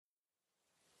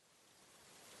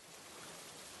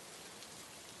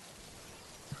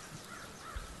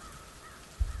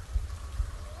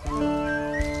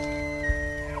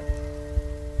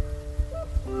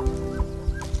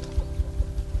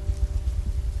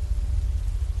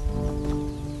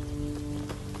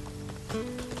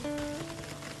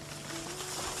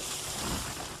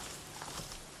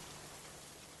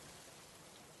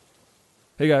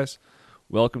Hey guys,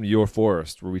 welcome to Your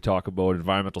Forest, where we talk about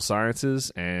environmental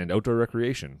sciences and outdoor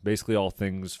recreation, basically all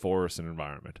things forest and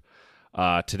environment.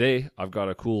 Today, I've got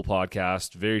a cool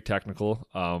podcast, very technical.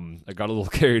 I got a little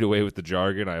carried away with the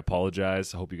jargon. I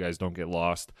apologize. I hope you guys don't get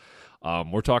lost.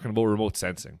 We're talking about remote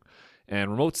sensing.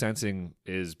 And remote sensing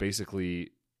is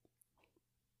basically,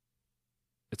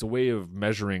 it's a way of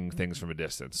measuring things from a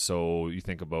distance. So you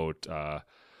think about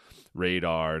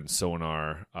radar and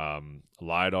sonar,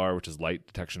 LiDAR, which is light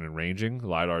detection and ranging.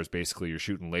 LiDAR is basically you're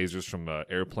shooting lasers from an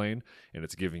airplane, and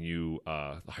it's giving you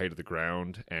the height of the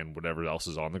ground and whatever else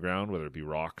is on the ground, whether it be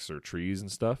rocks or trees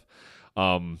and stuff.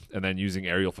 And then using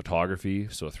aerial photography,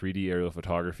 so 3D aerial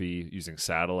photography, using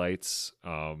satellites,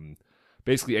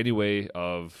 basically any way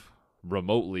of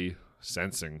remotely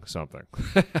sensing something.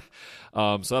 So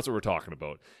that's what we're talking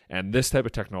about. And this type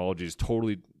of technology is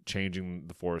totally changing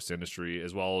the forest industry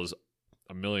as well as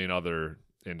a million other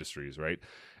industries, right?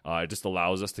 It just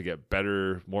allows us to get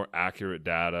better, more accurate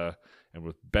data, and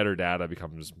with better data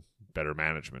becomes better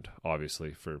management,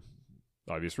 obviously, for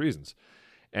obvious reasons.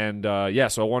 And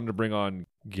so I wanted to bring on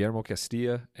Guillermo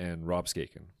Castilla and Rob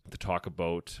Skaken to talk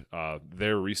about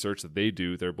their research that they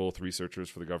do. They're both researchers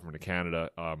for the Government of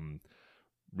Canada,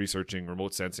 researching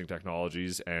remote sensing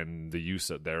technologies and the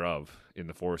use thereof in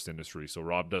the forest industry. So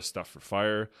Rob does stuff for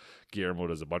fire. Guillermo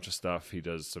does a bunch of stuff. He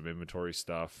does some inventory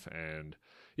stuff. And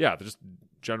yeah,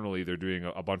 they're doing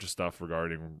a bunch of stuff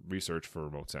regarding research for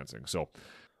remote sensing. So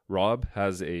Rob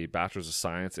has a Bachelor's of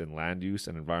Science in Land Use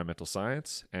and Environmental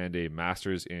Science and a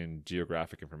Master's in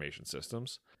Geographic Information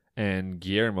Systems. And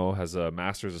Guillermo has a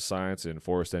Master's of Science in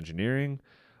Forest Engineering,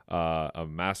 a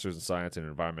Master's in Science in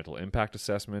Environmental Impact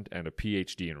Assessment, and a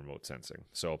PhD in Remote Sensing.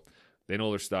 So they know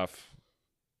their stuff.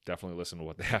 Definitely listen to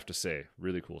what they have to say.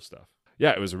 Really cool stuff.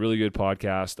 Yeah, it was a really good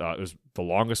podcast. It was the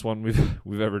longest one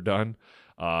we've ever done.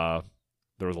 There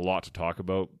was a lot to talk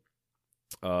about.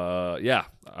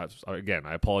 Again,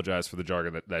 I apologize for the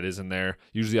jargon that is in there.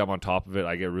 Usually I'm on top of it.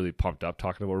 I get really pumped up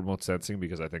talking about remote sensing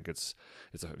because I think it's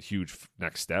a huge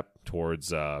next step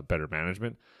towards better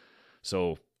management.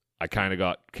 So I kind of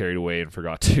got carried away and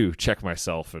forgot to check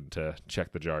myself and to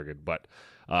check the jargon. But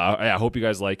I hope you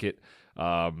guys like it.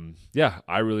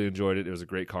 I really enjoyed it. It was a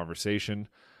great conversation.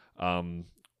 One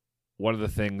of the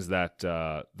things that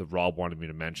the Rob wanted me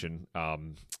to mention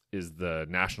is the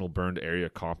National Burned Area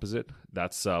Composite.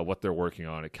 That's what they're working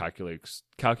on. It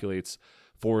calculates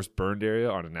forest burned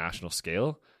area on a national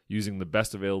scale using the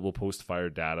best available post-fire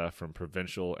data from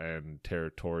provincial and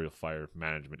territorial fire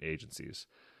management agencies.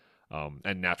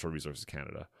 And Natural Resources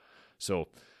Canada. So,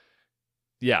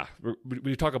 yeah,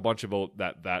 we talk a bunch about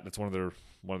that. It's one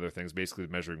of their things, basically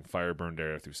measuring fire burned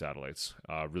area through satellites.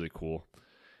 Really cool.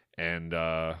 And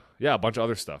a bunch of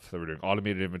other stuff that we're doing.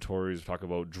 Automated inventories. We talk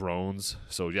about drones.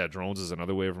 So yeah, drones is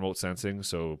another way of remote sensing.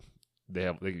 So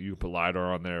you put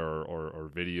LiDAR on there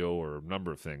or video or a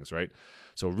number of things, right?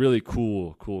 So really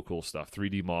cool stuff.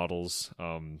 3D models.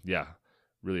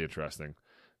 Really interesting.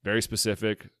 Very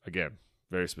specific. Again,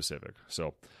 very specific.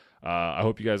 So I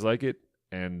hope you guys like it.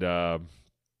 And I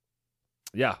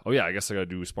guess I got to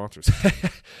do sponsors.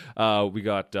 We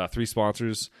got 3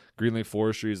 sponsors. Greenlink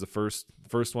Forestry is the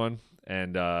first one.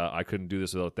 And I couldn't do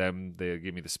this without them. They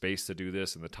gave me the space to do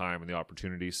this and the time and the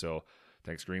opportunity. So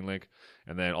thanks, Greenlink.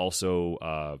 And then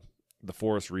also the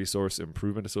Forest Resource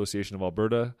Improvement Association of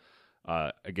Alberta.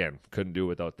 Again, couldn't do it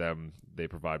without them. They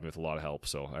provide me with a lot of help.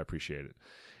 So I appreciate it.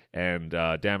 And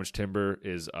Damage Timber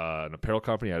is an apparel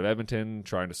company out of Edmonton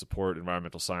trying to support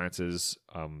environmental sciences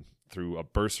through a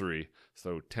bursary.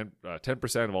 So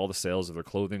 10% of all the sales of their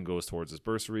clothing goes towards this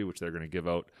bursary, which they're going to give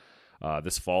out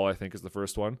this fall, I think is the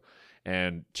first one.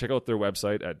 And check out their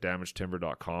website at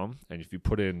damagetimber.com. And if you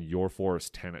put in Your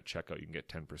Forest 10 at checkout, you can get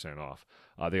 10% off.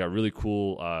 They got really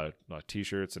cool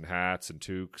t-shirts and hats and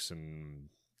toques and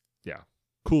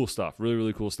cool stuff. Really,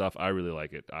 really cool stuff. I really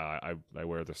like it. I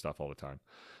wear their stuff all the time.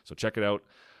 So check it out.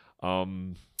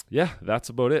 That's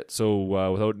about it. So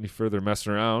without any further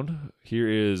messing around, here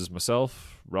is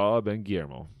myself, Rob, and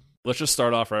Guillermo. Let's just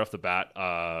start off right off the bat.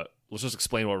 Let's just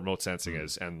explain what remote sensing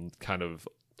is and kind of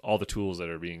all the tools that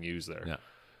are being used there.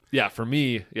 Yeah, for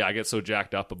me, I get so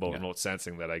jacked up about remote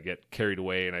sensing that I get carried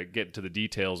away and I get into the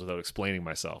details without explaining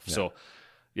myself. Yeah. So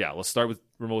let's start with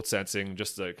remote sensing,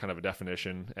 just a kind of a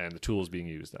definition and the tools being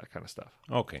used, that kind of stuff.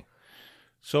 Okay.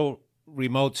 So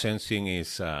remote sensing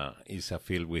is a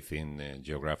field within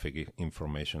geographic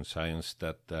information science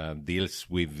that deals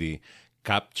with the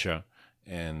capture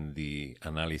and the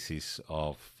analysis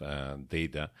of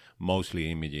data,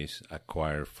 mostly images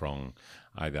acquired from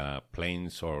either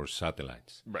planes or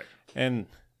satellites. Right. And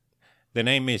the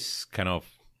name is kind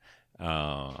of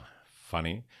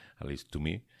funny. at least to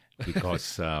me,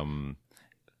 because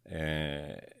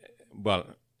well,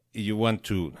 you want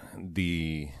to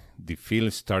the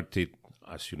field started,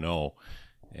 as you know,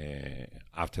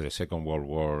 after the Second World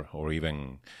War, or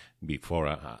even before,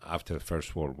 after the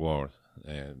First World War.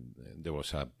 There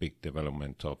was a big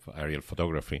development of aerial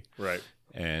photography, Right.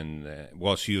 and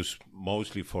was used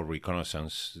mostly for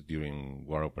reconnaissance during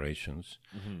war operations.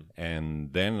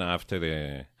 And then after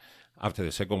the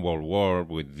Second World War,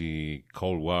 with the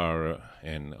Cold War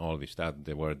and all this stuff,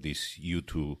 there were these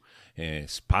U-2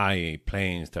 spy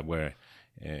planes that were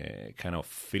kind of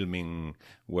filming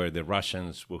where the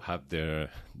Russians would have their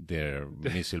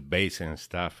missile base and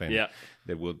stuff, and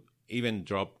they would even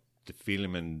drop the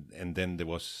film, and then there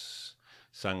was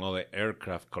some other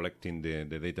aircraft collecting the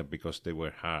data because they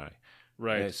were high.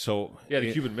 Right. So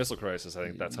the Cuban Missile Crisis, I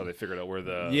think that's how they figured out where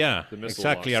the missile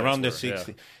exactly launch around the sites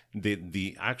 60s.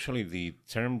 The actually the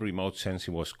term remote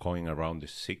sensing was coined around the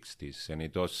 60s, and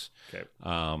it was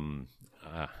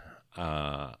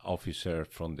officer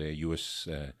from the U.S.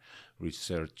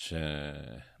 Research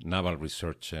Naval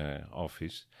Research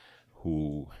Office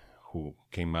who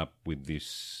came up with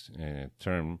this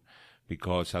term,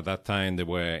 because at that time they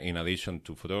were, in addition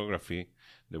to photography,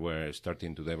 they were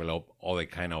starting to develop other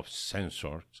kind of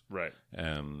sensors, Right.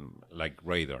 like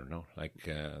radar, no? Like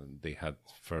they had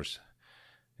first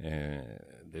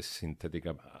the synthetic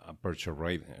aperture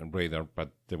radar,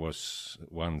 but there was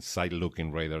one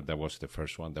side-looking radar that was the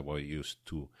first one that was used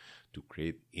to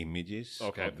create images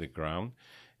of the ground.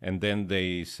 And then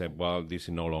they said, well, this is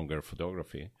no longer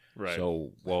photography. Right.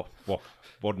 So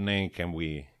what name can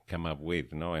we come up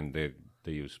with? No, and they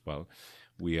use, well,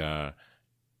 we are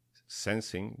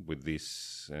sensing with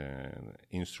these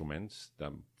instruments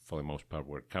that for the most part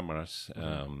were cameras.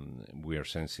 We are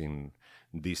sensing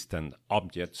distant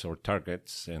objects or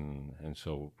targets, and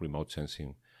so remote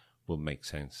sensing will make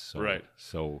sense. So, Right.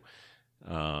 So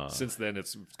since then,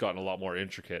 it's gotten a lot more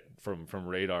intricate from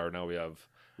radar. Now we have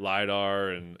LiDAR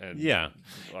and other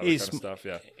kind of stuff.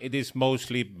 Yeah. It is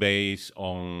mostly based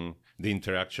on the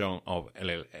interaction of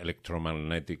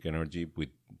electromagnetic energy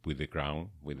with the ground,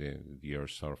 with the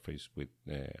Earth's surface, with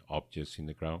objects in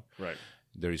the ground. Right.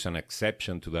 There is an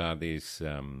exception to that, is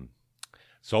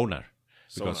sonar.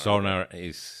 Because sonar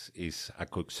is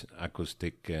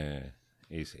acoustic,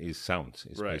 is sounds.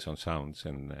 It's based on sounds,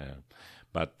 and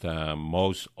but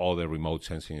most other remote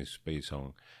sensing is based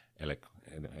on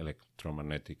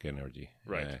electromagnetic energy.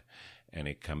 Right. And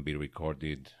it can be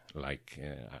recorded like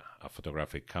a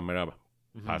photographic camera,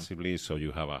 passively. So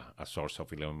you have a source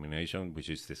of illumination, which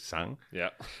is the sun. Yeah.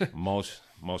 most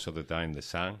of the time the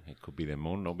sun. It could be the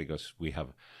moon, no, because we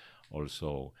have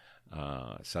also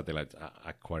satellite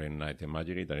acquiring night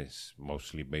imagery that is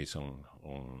mostly based on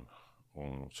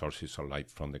sources of light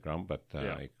from the ground, but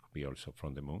it could be also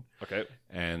from the moon. Okay.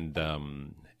 And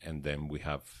then we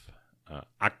have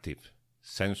active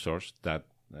sensors that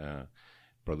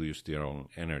produce their own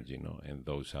energy, no, and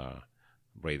those are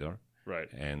radar. Right.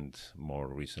 And more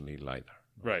recently LiDAR.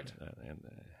 Right.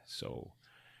 So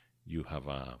you have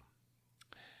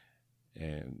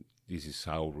and this is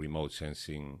how remote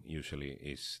sensing usually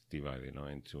is divided,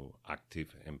 into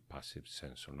active and passive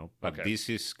sensor, no? But this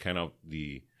is kind of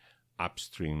the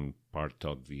upstream part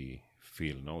of the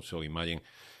field, no? So imagine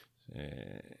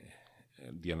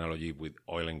the analogy with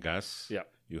oil and gas. Yeah.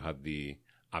 You have the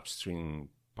upstream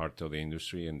part of the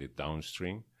industry and the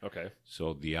downstream. Okay.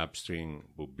 So the upstream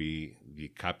would be the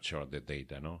capture of the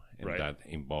data, no? And that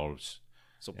involves...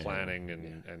 So planning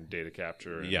and data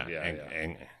capture.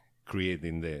 And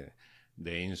creating the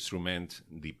instrument,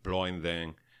 deploying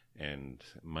them, and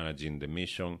managing the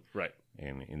mission. Right.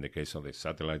 And in the case of the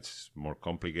satellites, more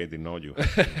complicated, no? You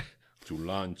have to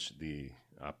launch the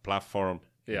platform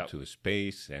into the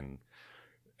space, and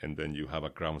then you have a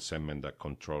ground segment that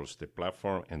controls the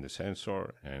platform and the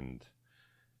sensor, and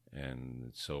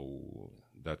so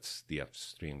that's the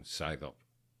upstream side of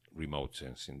remote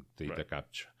sensing, data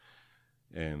capture.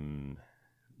 And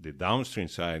the downstream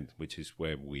side, which is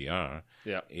where we are,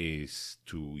 is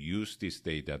to use this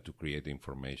data to create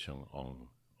information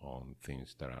on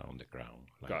things that are on the ground,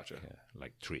 like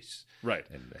like trees. Right.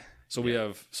 And,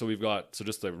 we've got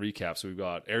just to recap. So we've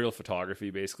got aerial photography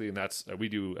basically, and that's we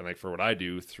do, and like for what I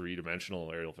do,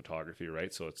 3-dimensional aerial photography,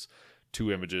 right? So it's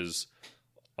 2 images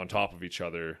on top of each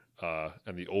other,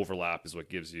 and the overlap is what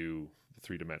gives you the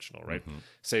 3-dimensional, right?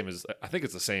 Same as, I think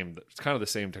it's the same. It's kind of the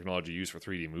same technology used for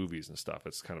 3D movies and stuff.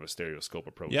 It's kind of a stereoscope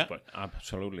approach. Yeah, but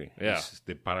absolutely. Yeah, it's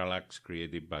the parallax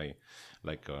created by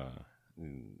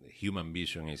human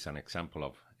vision is an example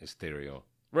of stereo.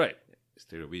 Right.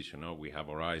 stereo vision. No? We have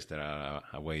our eyes that are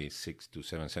away 6 to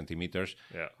 7 centimeters.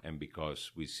 Yeah. And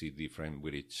because we see different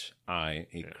with each eye,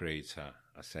 it creates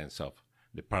a sense of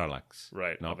the parallax.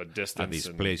 Right, No? of a distance A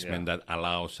displacement that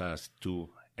allows us to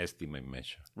estimate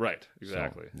measure. Right,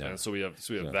 exactly. So, yeah. And so we have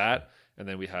that, and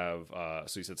then we have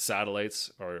so you said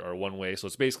satellites are one way. So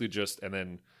it's basically just, and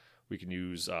then we can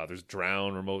use there's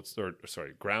ground remote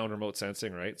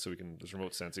sensing, right? So there's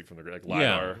remote sensing from the like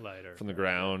lidar, from the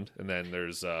ground, and then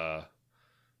there's like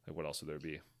what else would there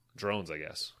be? Drones, I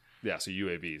guess. Yeah, so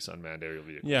UAVs, unmanned aerial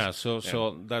vehicles. Yeah,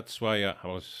 so that's why I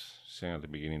was saying at the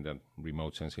beginning that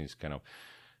remote sensing is kind of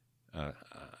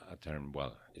a term.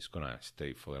 Well, it's gonna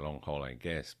stay for the long haul, I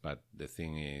guess. But the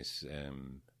thing is,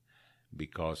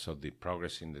 because of the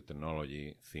progress in the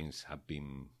technology, things have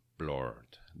been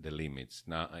blurred, the limits.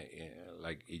 Now,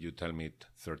 like if you tell me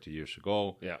 30 years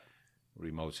ago,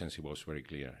 remote sensing was very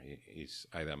clear. It's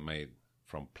either made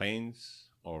from planes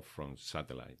or from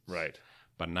satellites. Right.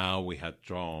 But now we have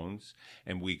drones,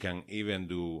 and we can even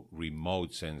do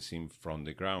remote sensing from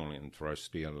the ground, and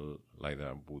terrestrial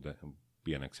LiDAR would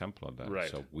be an example of that. Right.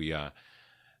 So we are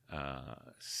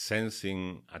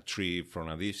sensing a tree from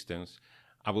a distance.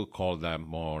 I would call that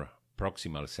more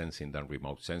proximal sensing than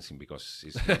remote sensing, because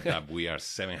it's not that we are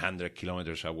 700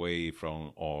 kilometers away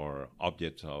from our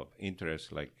objects of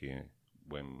interest, like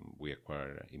when we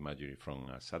acquire imagery from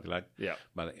a satellite. Yeah.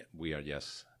 But we are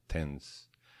just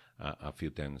a few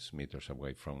tens meters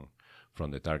away from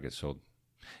the target. So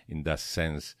in that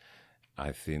sense,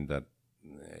 I think that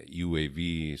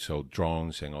UAV, so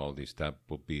drones and all this stuff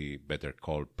would be better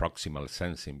called proximal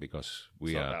sensing, because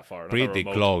we are pretty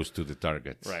close to the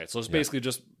targets. Right. So it's basically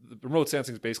just remote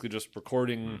sensing is basically just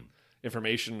recording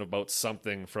information about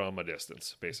something from a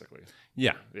distance, basically.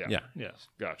 Yeah.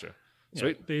 Gotcha.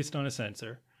 Yeah, based on a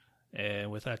sensor,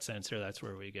 and with that sensor, that's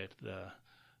where we get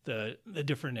the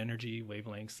different energy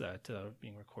wavelengths that are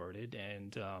being recorded,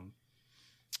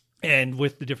 and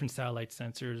with the different satellite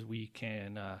sensors, we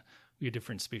have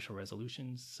different spatial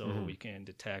resolutions, so we can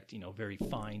detect very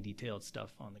fine, detailed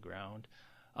stuff on the ground,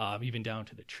 even down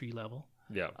to the tree level.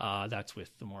 Yeah, that's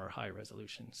with the more high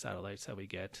resolution satellites that we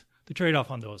get. The trade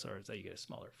off on those is that you get a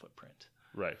smaller footprint.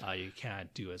 Right. You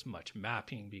can't do as much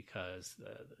mapping because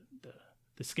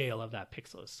the scale of that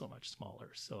pixel is so much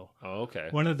smaller. So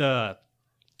one of the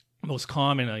most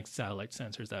common satellite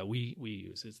sensors that we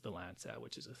use is the Landsat,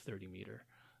 which is a 30-meter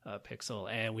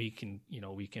pixel, and we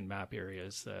can map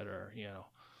areas that are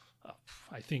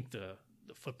I think the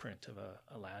footprint of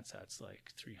a Landsat's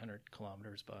like 300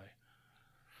 kilometers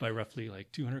by roughly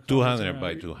like 200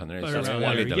 by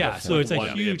 200. So it's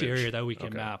a huge area that we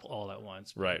can map all at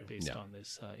once, right? Based on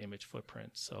this image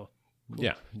footprint. So cool.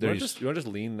 Yeah, you want to just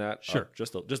lean that? Sure.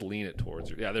 Up? Just lean it towards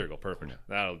you. Yeah, there you go. Perfect.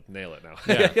 That'll nail it now.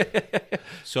 Yeah.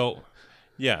 So,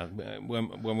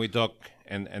 when we talk,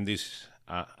 and this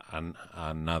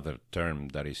another term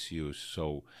that is used.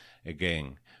 So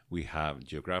again, we have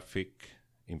geographic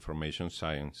information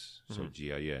science, so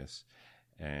GIS.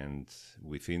 And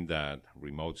within that,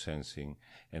 remote sensing.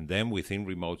 And then within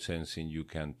remote sensing, you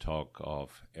can talk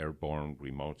of airborne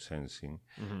remote sensing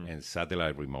and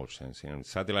satellite remote sensing. And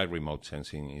satellite remote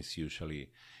sensing is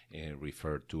usually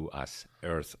referred to as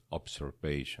Earth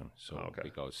observation. So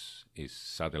because it's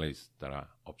satellites that are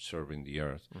observing the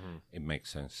Earth, it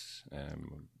makes sense.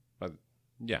 But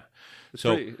yeah,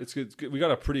 it's good. We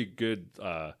got a pretty good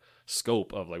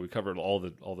scope of we covered all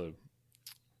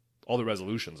the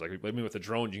resolutions. Like, I mean, with the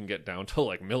drone, you can get down to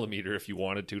like millimeter if you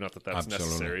wanted to. Not that that's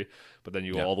necessary, but then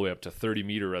you go all the way up to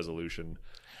 30-meter resolution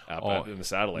in the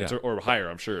satellites, or higher,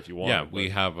 I'm sure, if you want. Yeah, we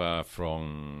have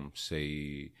from,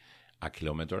 say, a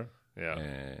kilometer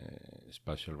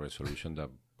spatial resolution. That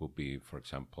would be, for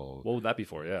example... What would that be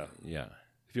for? Yeah. Yeah.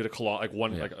 If you had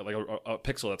a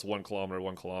pixel that's 1 kilometer,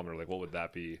 like what would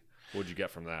that be? What would you get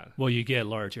from that? Well, you get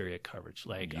large area coverage.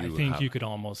 I think you could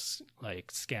almost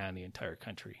scan the entire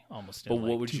country almost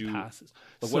in two passes.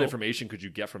 But what information could you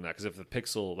get from that? Because if the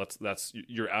pixel, that's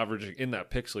you're averaging in that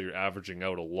pixel, you're averaging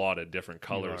out a lot of different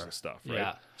colors and stuff, right?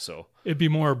 Yeah. So it'd be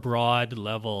more broad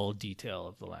level detail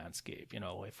of the landscape. If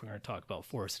we're going to talk about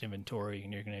forest inventory,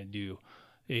 and you're going to do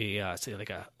a say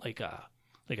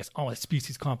a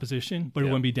species composition, but it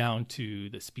wouldn't be down to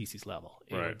the species level.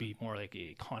 It would be more like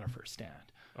a conifer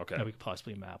stand. Okay. That we could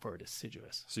possibly map, or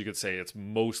deciduous. So you could say it's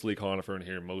mostly conifer in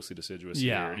here, mostly deciduous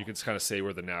here. And you can kind of say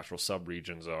where the natural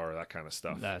subregions are, that kind of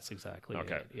stuff. That's exactly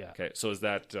it. Yeah. Okay. So is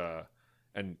that,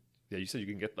 you said you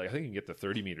can get, I think you can get the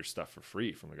 30-meter stuff for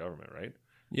free from the government, right?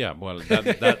 Yeah. Well,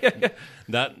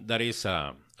 that is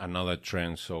another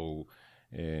trend. So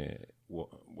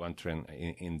one trend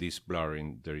in this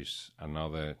blurring, there is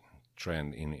another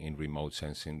trend in remote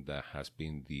sensing that has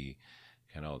been the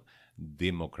kind of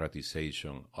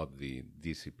democratization of the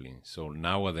discipline. So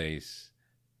nowadays,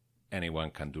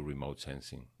 anyone can do remote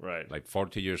sensing. Right. Like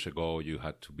 40 years ago, you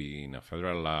had to be in a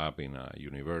federal lab, in a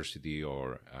university,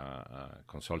 or a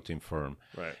consulting firm.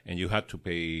 Right. And you had to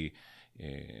pay,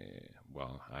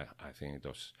 I think it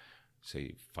was,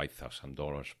 say,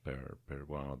 $5,000 per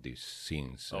one of these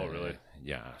scenes. Oh, really?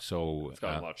 Yeah. So it's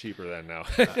gotten a lot cheaper than now.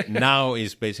 now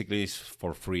it's basically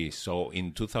for free. So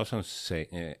in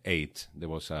 2008, there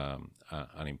was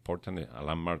an important, a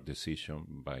landmark decision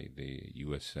by the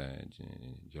U.S.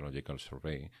 Geological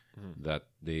Survey that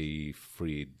they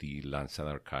freed the Landsat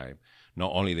archive.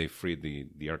 Not only they freed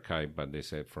the archive, but they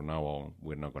said from now on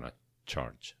we're not going to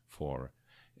charge for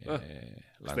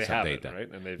Landsat data, right?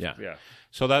 And they've, yeah.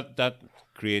 So that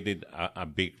created a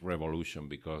big revolution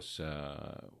because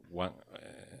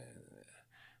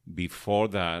before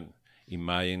that,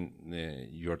 imagine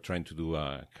you're trying to do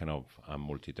a kind of a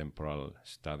multi-temporal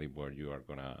study where you are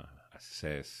going to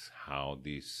assess how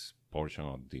this portion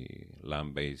of the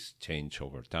land base change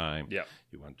over time. Yeah.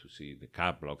 You want to see the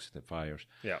cap blocks, the fires.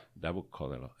 Yeah. That would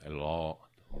cost a lot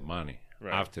of money.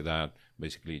 Right. After that,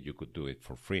 basically, you could do it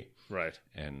for free. Right.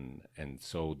 And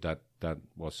so that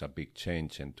was a big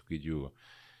change. And to give you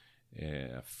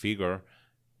a figure,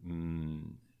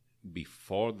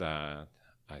 before that,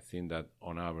 I think that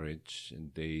on average,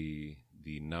 the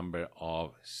number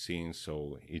of scenes,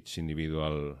 so each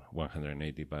individual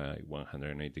 180 by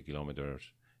 180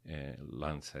 kilometers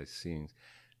Landsat scenes,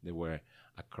 there were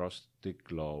across the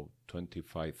globe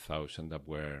 25,000 that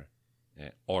were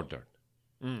ordered.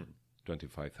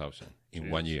 25,000 in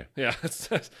 1 year. Yeah.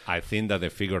 I think that the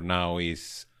figure now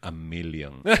is 1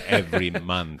 million every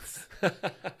month.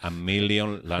 1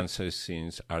 million Landsat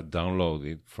scenes are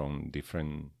downloaded from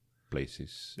different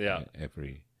places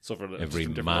every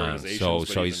month.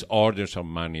 So it's orders of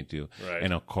magnitude. Right.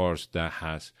 And of course, that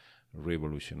has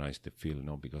revolutionized the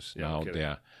field, because now there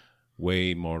are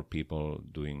way more people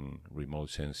doing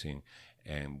remote sensing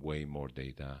and way more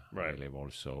data available.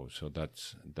 So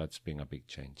that's been a big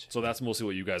change. So that's mostly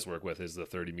what you guys work with is the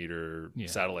 30-meter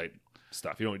satellite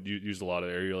stuff. You don't use a lot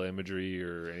of aerial imagery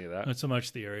or any of that? Not so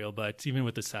much the aerial, but even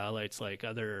with the satellites, like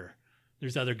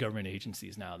there's other government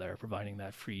agencies now that are providing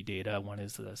that free data. One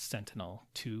is the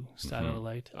Sentinel-2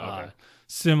 satellite. Okay.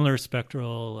 Similar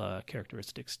spectral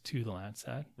characteristics to the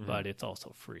Landsat, but it's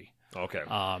also free. Okay.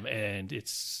 And it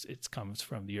comes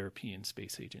from the European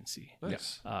Space Agency,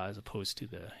 nice. As opposed to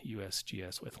the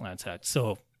USGS with Landsat.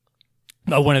 So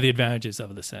one of the advantages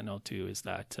of the Sentinel-2 is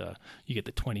that you get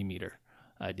the 20-meter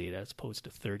data as opposed to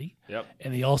 30. Yep.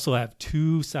 And they also have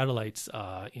 2 satellites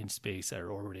in space that are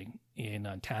orbiting in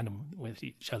tandem with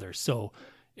each other. So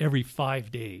every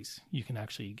 5 days, you can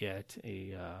actually get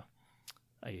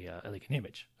like an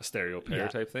image, a stereo pair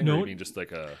type thing. No, or you mean just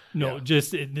like a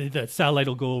just the satellite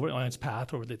will go over on its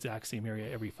path over the exact same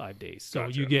area every 5 days. So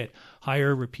you get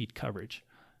higher repeat coverage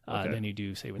than you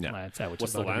do, say, with Landsat, which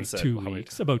is about 2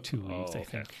 weeks. About 2 weeks, I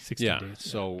think. 60 days.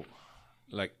 So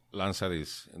like Landsat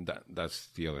is that's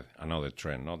another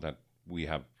trend, not that we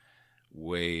have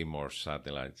way more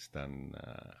satellites than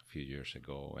a few years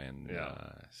ago, and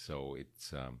so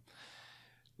it's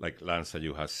like Landsat,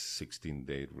 you have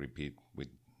 16-day repeat. With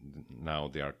now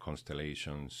there are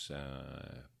constellations,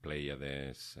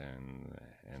 Pleiades, and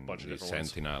the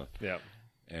Sentinel. Yeah.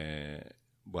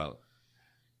 Well,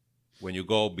 when you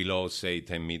go below, say,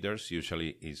 10 meters,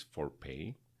 usually is for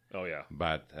pay. Oh yeah.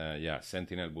 But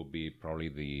Sentinel would be probably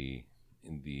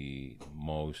the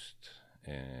most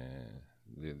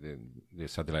the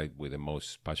satellite with the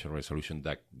most spatial resolution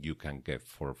that you can get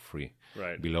for free.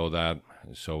 Right. Below that,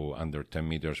 so under 10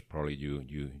 meters, probably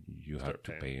you have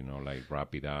to pay, like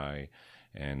Rapid Eye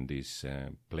and this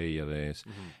Pleiades.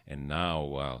 And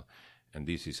now, and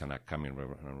this is an upcoming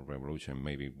revolution.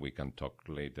 Maybe we can talk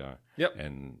later. Yep.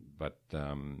 But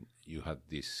you have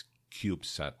this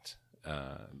CubeSat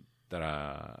that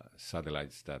are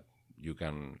satellites that you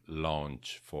can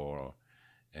launch for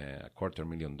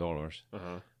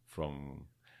 $250,000 from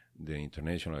the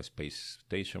International Space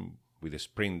Station with a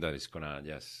spring that is gonna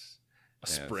just a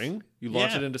spring. You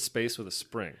launch it into space with a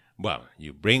spring. Well,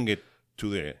 you bring it to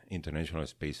the International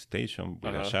Space Station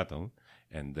with a shuttle,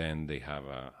 and then they have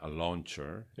a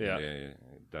launcher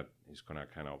that is gonna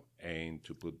kind of aim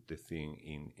to put the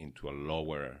thing into a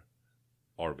lower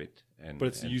orbit. But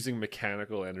it's using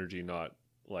mechanical energy, not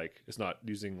like it's not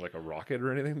using like a rocket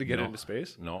or anything to get into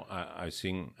space. No, I've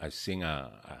seen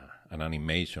an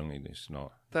animation. It is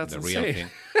not That's the insane. real thing.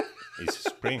 It's a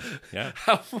spring. Yeah.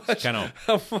 How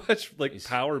much like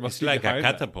power must it's be like a behind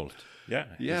that? catapult. Yeah.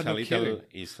 Yeah, no kidding.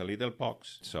 It's a little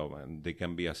box, so they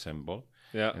can be assembled.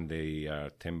 Yeah. And they are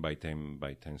 10 by 10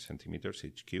 by 10 centimeters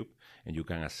each cube, and you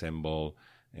can assemble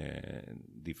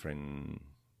different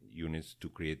units to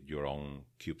create your own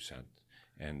CubeSat.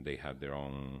 And they have their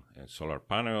own solar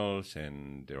panels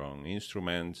and their own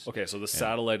instruments. Okay, so the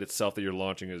satellite itself that you're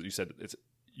launching is, you said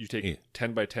you take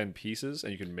 10 by 10 pieces,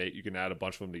 and you can add a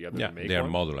bunch of them together. Yeah, and make they're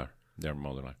one? modular. They're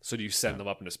modular. So do you send them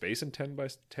up into space in 10 by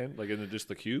 10, like in just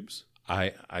the cubes?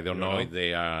 I don't know if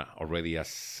they are already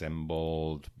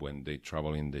assembled when they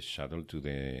travel in the shuttle to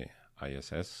the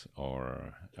ISS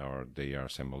or they are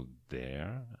assembled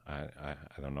there. I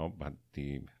don't know, but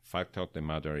the fact of the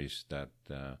matter is that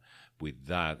with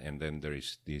that, and then there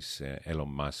is this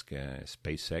Elon Musk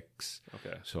SpaceX.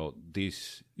 Okay. So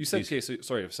this you said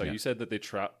you said that they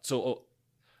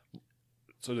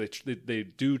So they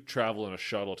do travel in a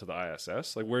shuttle to the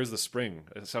ISS. Like, where's the spring?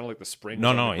 It sounded like the spring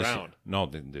was on the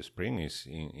ground. The spring is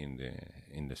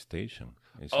in the station.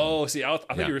 I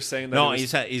thought you were saying that. No,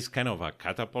 it's kind of a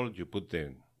catapult. You put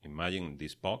imagine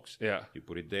this box. Yeah. You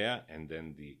put it there, and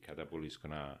then the catapult is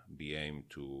gonna be aimed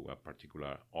to a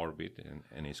particular orbit,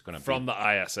 and it's gonna from the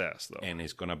ISS though, and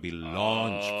it's gonna be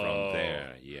launched from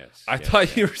there. Yes. I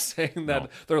thought you were saying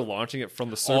that they're launching it from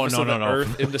the surface of the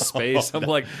Earth into space. I'm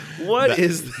like, what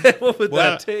is that? What would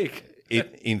that take?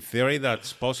 In theory,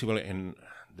 that's possible, and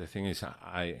the thing is,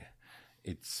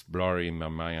 it's blurry in my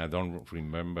mind. I don't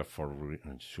remember for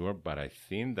sure, but I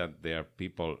think that there are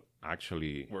people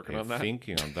actually working on that,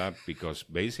 thinking on that, because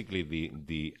basically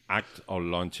the act of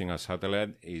launching a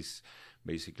satellite is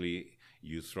basically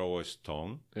you throw a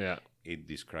stone. Yeah. It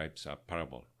describes a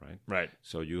parabol, right? Right.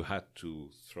 So you had to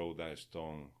throw that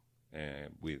stone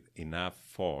with enough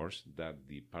force that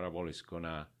the parabol is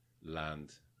gonna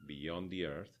land beyond the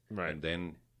Earth, right? And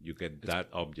then you get that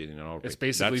object in an orbit. It's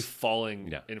basically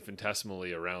falling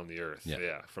infinitesimally around the Earth,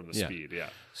 from the speed,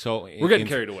 So we're getting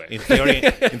carried away. In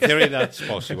theory, that's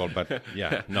possible, but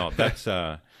that's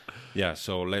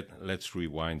So let's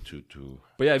rewind to.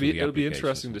 But it'll be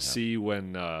interesting to see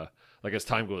when, like as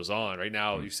time goes on. Right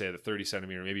now, you say the 30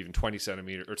 centimeter, maybe even 20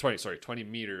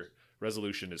 meter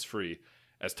resolution is free.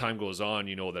 As time goes on,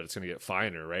 you know that it's going to get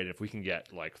finer, right? If we can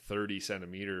get like 30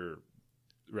 centimeter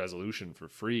resolution for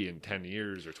free in 10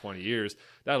 years or 20 years,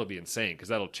 that'll be insane, because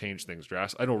that'll change things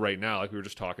drastically. I know right now, like we were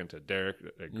just talking to Derek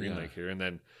at Green Lake here,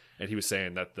 and he was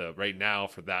saying that right now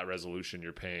for that resolution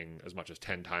you're paying as much as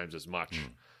 10 times as much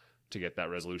to get that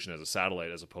resolution as a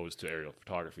satellite as opposed to aerial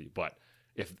photography. But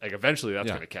if eventually that's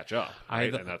going to catch up,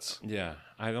 right?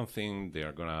 I don't think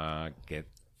they're gonna get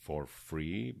for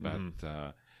free, but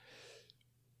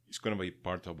it's going to be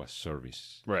part of a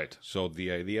service. Right. So the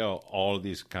idea of all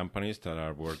these companies that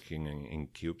are working in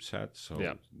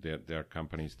CubeSat, there are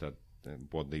companies that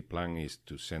what they plan is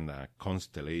to send a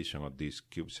constellation of these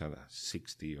CubeSat,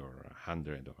 60 or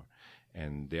 100,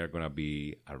 and they're going to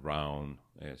be around,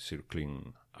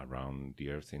 circling around the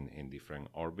Earth in different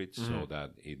orbits, so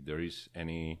that if there is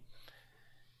any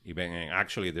event, and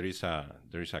actually there is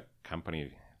a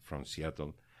company from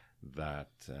Seattle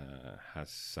that has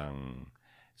some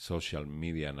social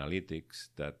media analytics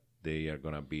that they are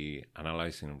going to be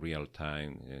analyzing real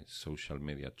time social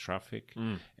media traffic,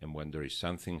 and when there is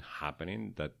something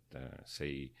happening that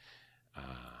say a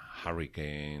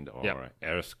hurricane or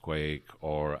earthquake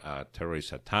or a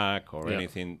terrorist attack or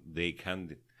anything, they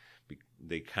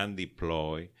can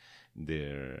deploy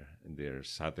their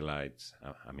satellites.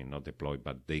 I mean, not deploy,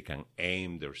 but they can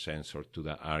aim their sensor to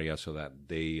the area so that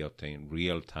they obtain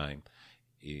real time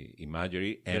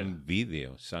imagery and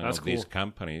video. Some of these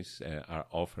companies are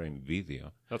offering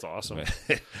video. That's awesome.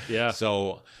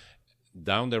 So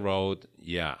down the road,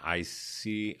 I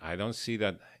don't see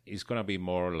that it's going to be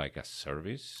more like a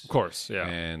service. Of course,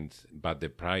 but the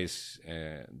price,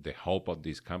 the hope of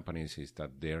these companies is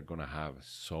that they're going to have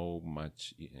so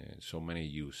many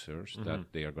users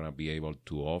that they are going to be able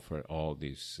to offer all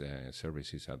these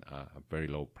services at a very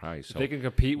low price. If they can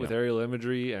compete with aerial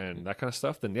imagery and that kind of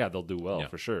stuff, then they'll do well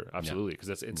for sure. Absolutely, because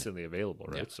that's instantly available,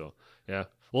 right? So, well,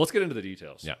 let's get into the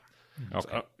details. Yeah.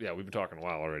 Okay. So, we've been talking a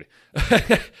while already.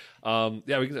 I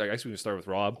guess we can start with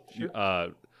Rob.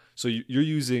 Sure. So you're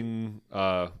using.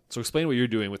 So explain what you're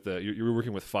doing with you're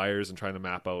working with fires and trying to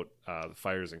map out the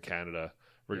fires in Canada.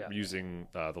 We're using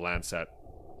the Landsat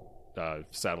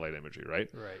satellite imagery, right?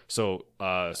 Right. So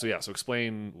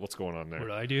explain what's going on there. What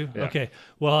do I do? Yeah. Okay.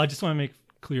 Well, I just want to make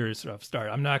clear sort of start.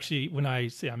 I'm not actually, when I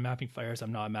say I'm mapping fires,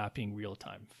 I'm not mapping real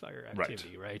time fire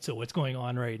activity, right? So what's going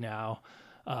on right now?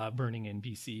 burning in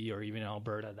BC or even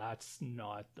Alberta. That's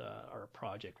not our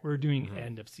project. We're doing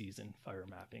end of season fire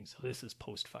mapping. So this is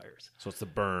post fires. So it's the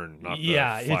burn, not the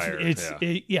fire.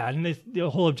 And the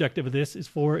whole objective of this is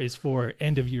for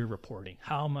end of year reporting.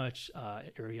 How much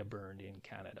area burned in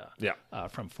Canada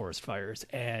from forest fires.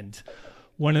 And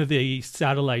one of the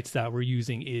satellites that we're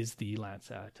using is the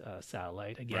Landsat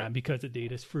satellite. Again, because the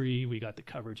data is free, we got the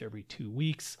coverage every 2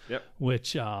 weeks,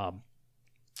 which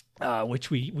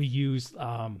we use.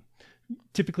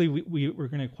 Typically, we're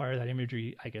going to acquire that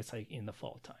imagery, I guess, like in the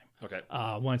fall time. Okay.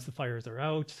 Once the fires are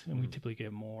out, and we typically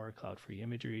get more cloud-free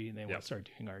imagery, and then we'll start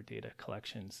doing our data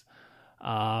collections.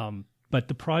 But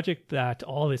the project that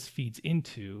all this feeds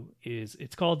into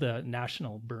it's called the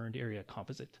National Burned Area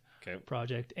Composite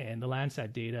project, and the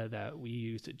Landsat data that we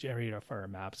use to generate our fire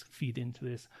maps feed into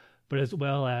this, but as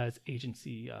well as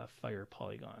agency fire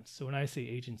polygons. So when I say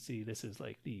agency, this is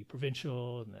like the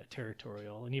provincial and the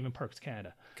territorial and even Parks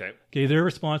Canada. Okay, they're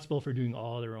responsible for doing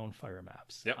all their own fire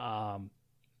maps.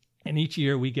 And each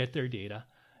year we get their data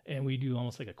and we do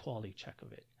almost like a quality check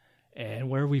of it. And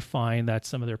where we find that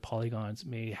some of their polygons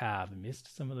may have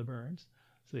missed some of the burns,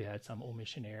 so they had some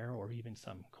omission error or even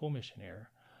some commission error,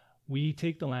 we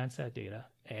take the Landsat data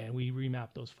and we remap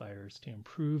those fires to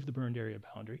improve the burned area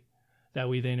boundary. That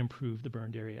we then improve the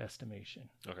burned area estimation.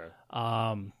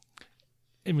 And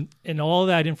all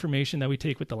that information that we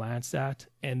take with the Landsat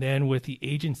and then with the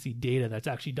agency data that's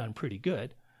actually done pretty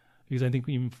good, because I think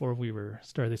even before we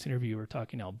started this interview, we were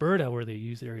talking Alberta where they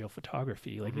use aerial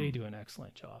photography. Like they do an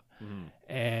excellent job.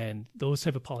 And those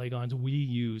type of polygons we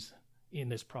use in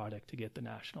this product to get the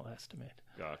national estimate.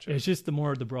 Gotcha. It's just the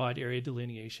broad area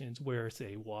delineations where,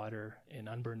 say, water and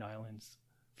unburned islands,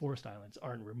 forest islands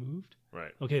aren't removed.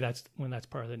 Right. Okay, that's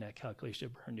part of the net calculation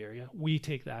of burned area. We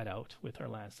take that out with our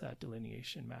Landsat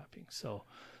delineation mapping. So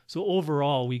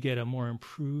overall, we get a more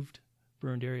improved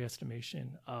burned area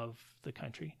estimation of the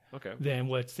country than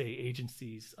what, say,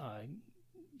 agencies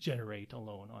generate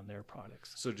alone on their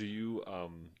products. So do you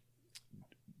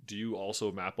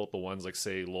also map out the ones like,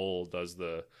 say, Lowell does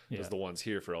the ones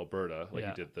here for Alberta, like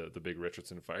he did the big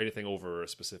Richardson fire, anything over a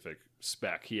specific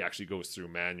spec, he actually goes through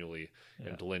manually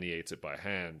and delineates it by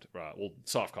hand,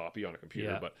 soft copy on a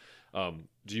computer. But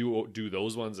do you do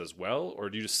those ones as well, or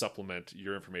do you just supplement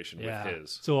your information with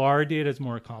his? So our data is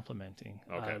more complementing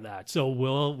that. So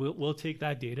we'll take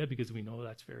that data because we know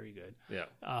that's very good.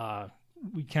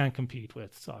 We can't compete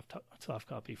with soft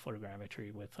copy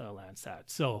photogrammetry with Landsat.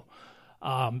 So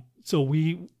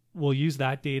we will use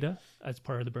that data as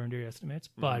part of the burned area estimates,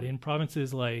 but in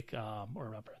provinces like,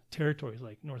 or territories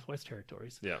like Northwest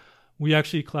Territories, we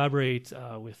actually collaborate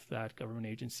with that government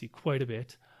agency quite a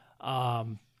bit.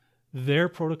 Their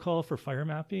protocol for fire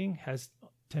mapping has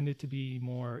tended to be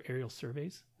more aerial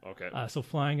surveys. So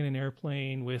flying in an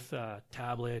airplane with a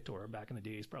tablet, or back in the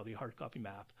days, probably a hard copy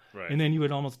map. And then you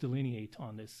would almost delineate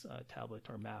on this tablet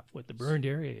or map what the burned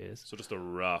area is. So just a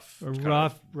rough,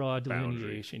 raw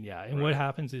delineation. And what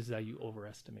happens is that you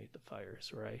overestimate the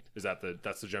fires, right? Is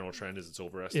that's the general trend? Is it's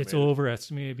overestimated? It's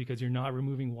overestimated because you're not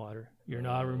removing water. You're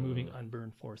not removing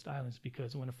unburned forest islands,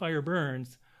 because when a fire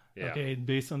burns,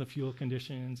 based on the fuel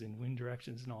conditions and wind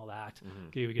directions and all that,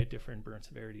 we get different burn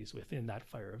severities within that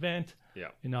fire event.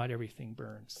 And not everything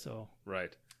burns. So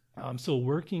so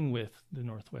working with the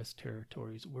Northwest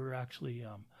Territories, we're actually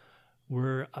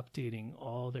we're updating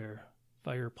all their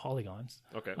fire polygons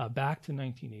back to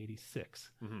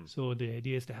 1986. So the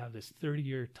idea is to have this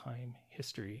 30-year time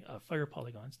history of fire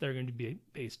polygons that are going to be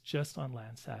based just on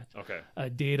Landsat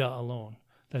data alone.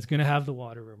 That's going to have the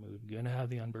water removed, going to have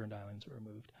the unburned islands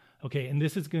removed. And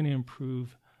this is going to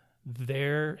improve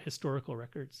their historical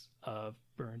records of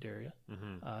burned area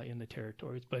in the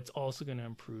territories, but it's also going to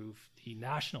improve the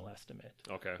national estimate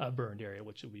of burned area,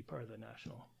 which will be part of the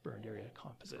National Burned Area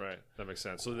Composite. Right, that makes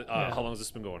sense. So how long has this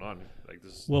been going on?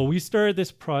 Well, we started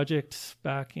this project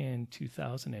back in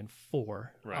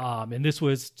 2004, and this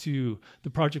was the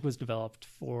project was developed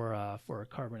for a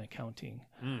carbon accounting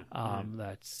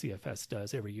that CFS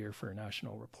does every year for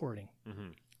national reporting.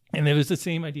 And it was the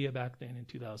same idea back then in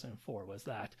 2004, was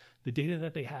that the data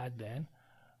that they had then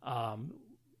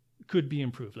could be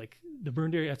improved. Like the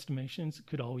burned area estimations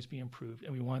could always be improved,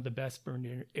 and we wanted the best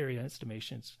burned area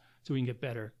estimations so we can get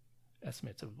better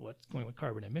estimates of what's going with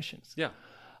carbon emissions.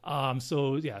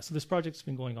 So this project's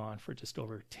been going on for just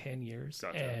over 10 years,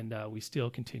 and we still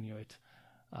continue it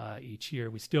each year.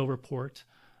 We still report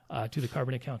to the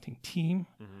carbon accounting team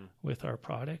with our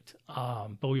product.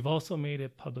 But we've also made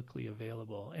it publicly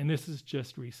available. And this is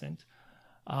just recent.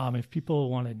 If people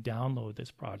want to download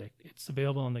this product, it's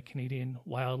available on the Canadian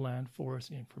Wildland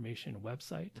Forest Information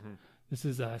website. This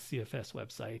is a CFS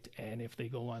website, and if they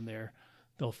go on there,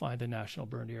 they'll find the National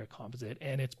Burned Area Composite,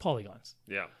 and it's polygons.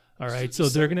 Yeah. All right, so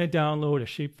they're going to download a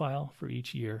shapefile for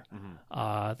each year.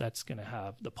 That's going to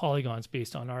have the polygons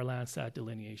based on our Landsat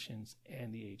delineations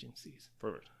and the agencies.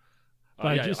 Perfect. But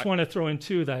I just want to throw in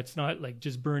too that it's not like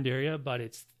just burned area, but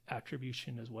it's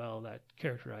attribution as well that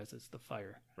characterizes the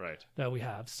fire that we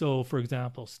have. So, for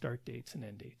example, start dates and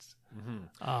end dates.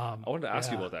 I wanted to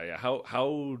ask you about that. Yeah,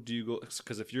 how do you go?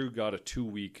 Because if you've got a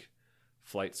 2-week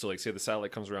flight, so like say the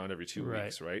satellite comes around every 2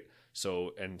 weeks, right?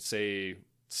 So and say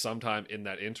sometime in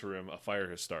that interim a fire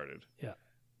has started. Yeah.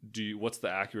 What's the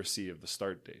accuracy of the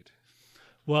start date?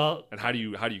 Well, and how do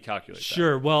you calculate that?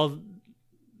 Sure. Well,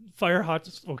 fire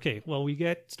hots. Okay. Well, we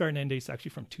get start and end dates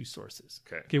actually from 2 sources.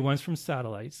 Okay. One's from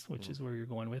satellites, which is where you're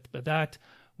going with, but that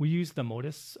we use the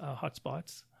MODIS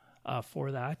hotspots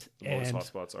for that. The MODIS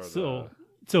hotspots are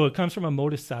so it comes from a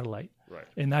MODIS satellite, right?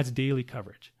 And that's daily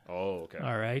coverage. Oh, okay.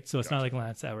 All right. So it's not like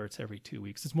Landsat where it's every 2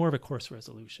 weeks. It's more of a course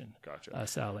resolution.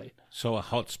 Satellite. So a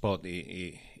hotspot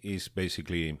is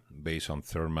basically based on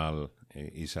thermal.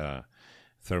 Is a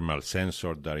thermal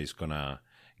sensor that is gonna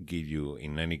give you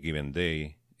in any given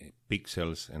day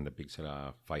pixels, and the pixel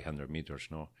are 500 meters.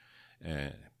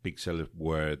 Pixels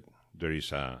where there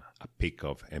is a peak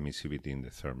of emissivity in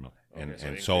the thermal.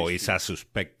 And so it's a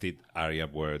suspected area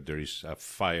where there is a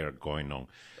fire going on.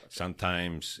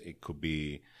 Sometimes it could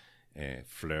be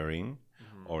flaring,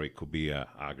 or it could be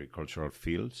agricultural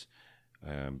fields.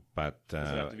 But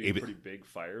does it have to be a pretty big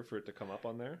fire for it to come up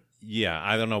on there? Yeah,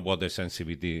 I don't know what the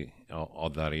sensitivity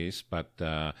of that is, but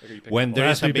when there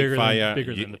is a big fire,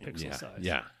 bigger than the pixel size.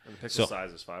 Yeah, and the pixel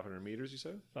size is 500 meters. You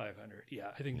said 500.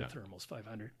 Yeah, I think the thermal's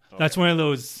 500. Okay. That's one of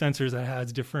those sensors that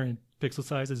has different pixel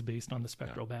sizes based on the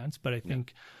spectral bands. But I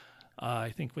think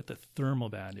with the thermal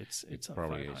band, it's a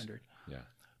 500. Yeah.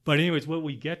 But anyways, what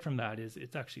we get from that is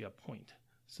it's actually a point.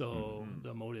 So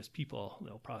the MODIS people,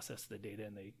 they'll process the data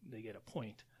and they get a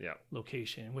point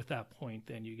location. And with that point,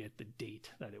 then you get the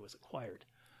date that it was acquired.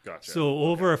 Gotcha. So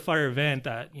over a fire event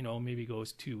that, maybe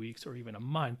goes 2 weeks or even a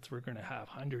month, we're going to have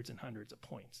hundreds and hundreds of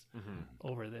points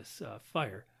over this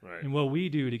fire. Right. And what we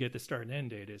do to get the start and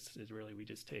end date is really we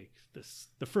just take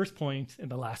the first point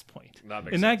and the last point.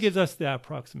 That gives us the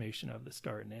approximation of the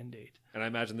start and end date. And I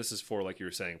imagine this is for, like you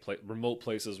were saying, remote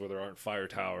places where there aren't fire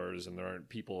towers and there aren't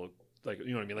people. Like,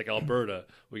 you know what I mean? Like Alberta,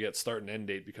 we get start and end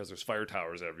date because there's fire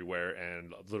towers everywhere,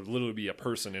 and there'll literally be a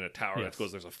person in a tower that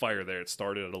goes, there's a fire there. It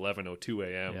started at 11:02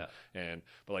 a.m.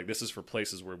 But like this is for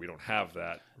places where we don't have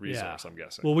that resource, I'm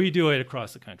guessing. Well, we do it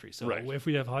across the country. So if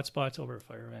we have hotspots over a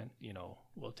fire event,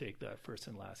 we'll take that first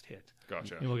and last hit.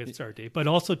 Gotcha. And we'll get the start date. But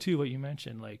also, too, what you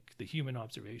mentioned, like the human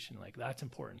observation, like that's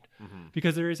important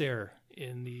because there is error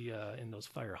in in those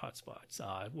fire hotspots,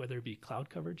 whether it be cloud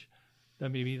coverage. That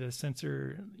maybe the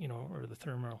sensor, or the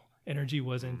thermal energy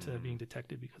wasn't being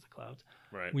detected because of clouds.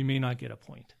 Right. We may not get a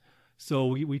point. So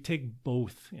we take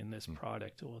both in this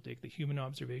product. We'll take the human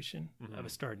observation of a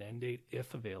start and end date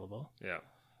if available.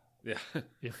 Yeah.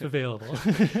 If available.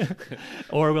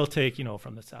 Or we'll take,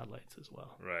 from the satellites as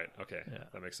well. Right. Okay. Yeah.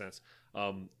 That makes sense.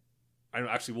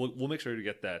 We'll make sure to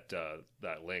get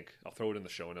that link. I'll throw it in the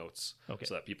show notes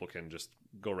so that people can just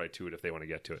go right to it if they want to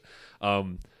get to it.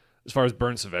 As far as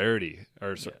burn severity,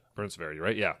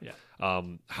 right? Yeah.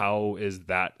 How is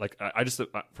that? Like, I just,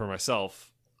 for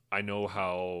myself, I know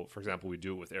how, for example, we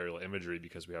do it with aerial imagery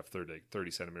because we have 30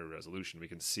 centimeter resolution. We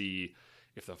can see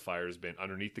if the fire's been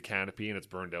underneath the canopy and it's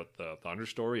burned out the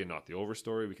understory and not the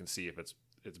overstory. We can see if it's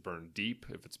burned deep,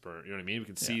 if it's burned, you know what I mean? We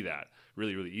can see that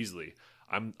really, really easily.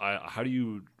 How do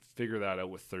you figure that out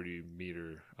with 30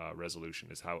 meter resolution?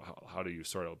 Is how do you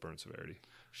sort out burn severity?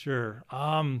 Sure.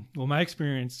 Well, my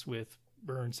experience with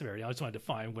burn severity, I just want to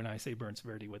define when I say burn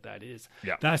severity what that is.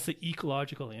 Yeah. That's the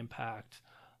ecological impact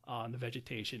on the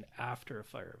vegetation after a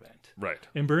fire event. Right.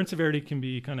 And burn severity can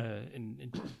be kind of,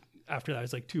 after that,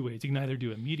 it's like 2 ways. You can either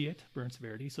do immediate burn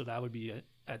severity, so that would be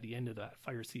at the end of that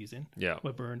fire season,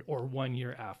 what burned, or 1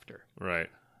 year after. Right.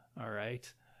 All right.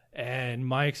 And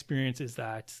my experience is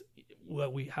that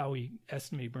how we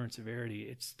estimate burn severity,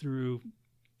 it's through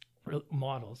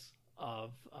models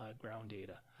of ground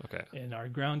data. Okay. And our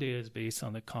ground data is based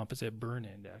on the Composite Burn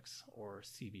Index, or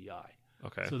CBI.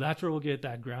 Okay. So that's where we'll get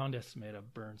that ground estimate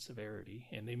of burn severity.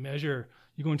 And they measure,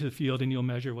 you go into the field and you'll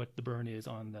measure what the burn is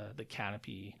on the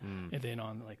canopy and then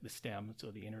on like the stem,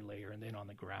 so the inner layer, and then on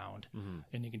the ground.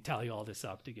 And you can tally all this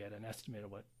up to get an estimate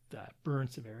of what that burn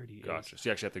severity is. Gotcha. So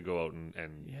you actually have to go out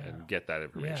and get that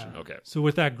information. Okay. So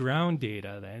with that ground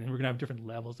data, then we're going to have different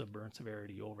levels of burn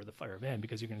severity over the fire event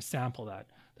because you're going to sample that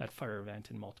fire event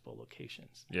in multiple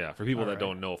locations. Yeah. For people that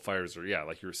don't know, fires are,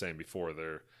 like you were saying before,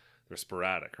 they're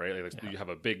sporadic, right? Like you have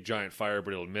a big giant fire,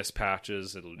 but it'll miss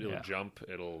patches, it'll jump,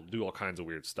 it'll do all kinds of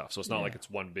weird stuff. So it's not like it's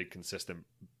one big consistent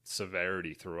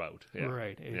severity throughout. Yeah.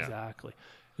 Right, exactly.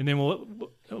 And then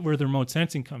where the remote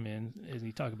sensing come in, as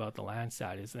you talk about the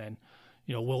Landsat, is then,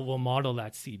 we'll model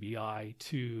that CBI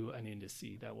to an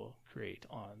indice that we'll create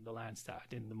on the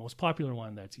Landsat. And the most popular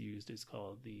one that's used is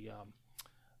called the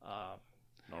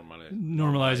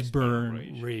normalized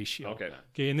burn ratio.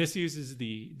 Okay, and this uses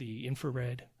the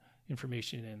infrared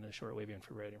information and the shortwave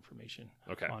infrared information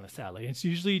on the satellite. It's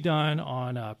usually done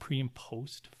on a pre and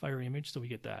post fire image, so we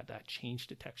get that change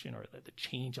detection or the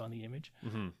change on the image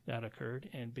that occurred,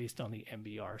 and based on the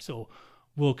MBR. So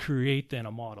we'll create then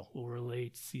a model. We'll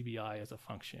relate CBI as a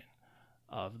function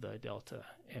of the delta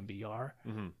MBR,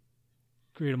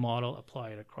 create a model, apply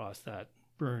it across that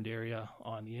burned area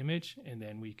on the image, and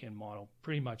then we can model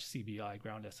pretty much CBI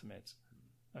ground estimates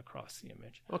across the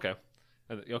image. Okay.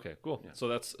 Okay, cool.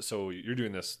 Yeah. So you're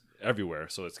doing this everywhere.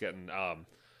 So it's getting,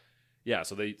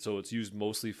 So it's used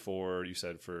mostly for, you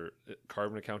said, for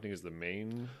carbon accounting is the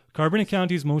main. Carbon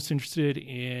accounting is most interested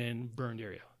in burned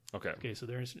area. Okay. So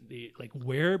there's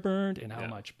where burned and how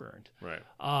much burned. Right.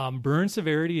 Burn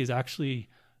severity is actually,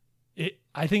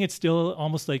 I think it's still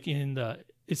almost like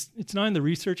it's not in the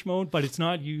research mode, but it's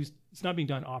not being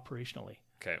done operationally.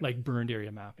 Okay. Like burned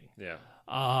area mapping. Yeah.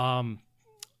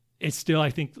 It's still, I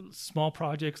think, small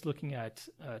projects looking at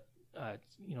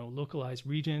localized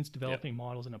regions, developing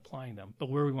models and applying them. But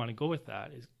where we want to go with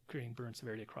that is creating burn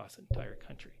severity across the entire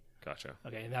country. Gotcha.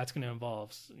 Okay, and that's going to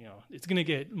involve, it's going to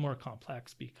get more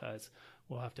complex because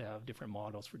we'll have to have different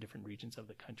models for different regions of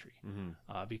the country.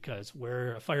 Because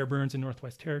where a fire burns in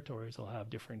Northwest Territories will have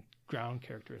different ground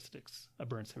characteristics of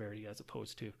burn severity as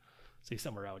opposed to, say,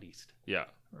 somewhere out east. Yeah.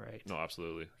 Right. No,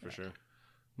 absolutely, for sure.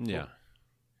 Yeah. Cool.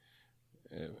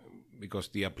 Because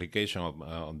the application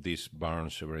of these burn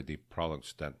severity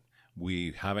products that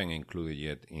we haven't included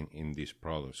yet in this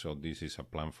product. So this is a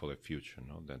plan for the future.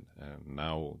 No? That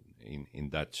now in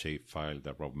that shape file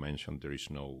that Rob mentioned, there is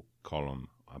no column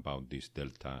about this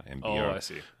delta MBR. Oh, I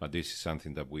see. But this is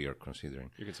something that we are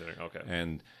considering. You're considering, okay.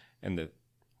 And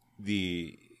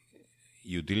the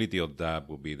utility of that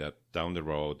would be that down the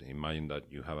road, imagine that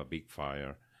you have a big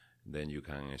fire. Then you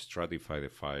can stratify the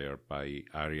fire by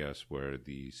areas where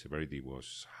the severity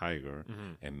was higher,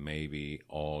 and maybe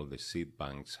all the seed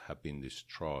banks have been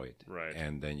destroyed. Right.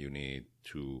 And then you need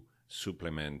to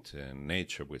supplement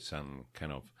nature with some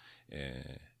kind of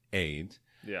aid.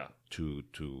 Yeah. To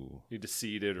need to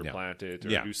seed it or plant it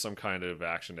or do some kind of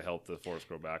action to help the forest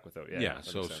grow back without.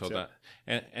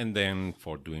 And then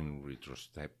for doing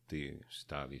retrospective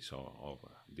studies of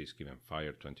this given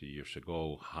fire 20 years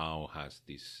ago, how has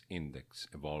this index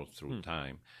evolved through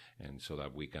time, and so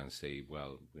that we can say,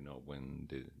 well, when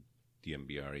the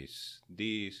DMBR is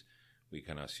this, we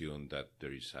can assume that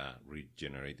there is a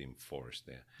regenerating forest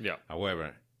there. Yeah.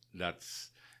 However, that's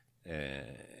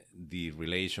the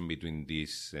relation between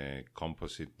this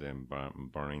composite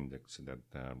burn index that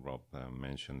Rob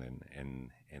mentioned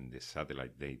and the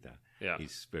satellite data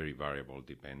is very variable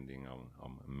depending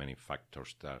on many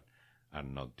factors that are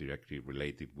not directly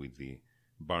related with the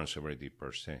burn severity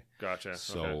per se. Gotcha.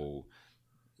 So,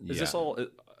 is this all?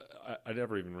 I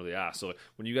never even really asked. So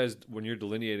when you're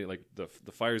delineating, like the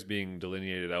fires being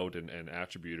delineated out and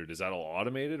attributed, is that all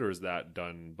automated or is that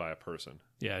done by a person?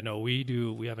 Yeah, no, we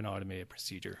have an automated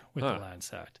procedure with the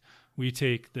Landsat. We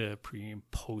take the pre and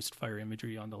post fire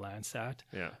imagery on the Landsat,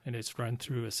 and it's run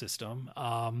through a system.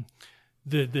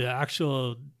 The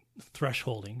actual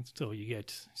thresholding, so you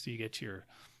get your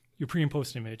pre and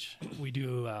post image. We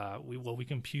do we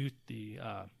compute the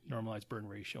normalized burn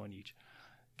ratio in each.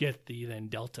 Get the then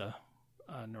delta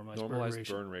normalized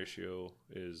burn ratio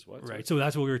is what? Right. So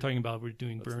that's what we were talking about. We're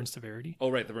doing burn severity.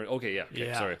 Oh, right. The burn. Okay. Yeah.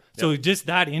 Okay, sorry. So just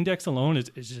that index alone is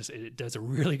just, it does a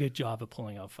really good job of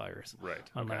pulling out fires. Right.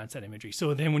 On Landsat imagery.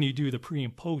 So then when you do the pre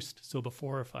and post, so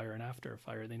before a fire and after a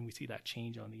fire, then we see that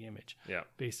change on the image. Yeah.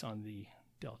 Based on the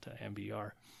delta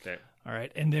MBR. Okay. All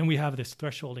right. And then we have this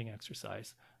thresholding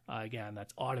exercise. Again,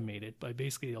 that's automated, but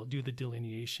basically it'll do the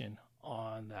delineation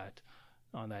on that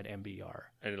MBR.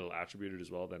 And it'll attribute it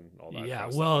as well, then all that. Yeah,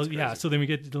 well, yeah. So then we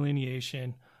get the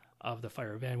delineation. of the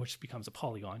fire event, which becomes a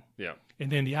polygon. Yeah.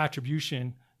 And then the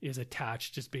attribution is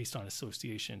attached just based on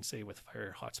association, say with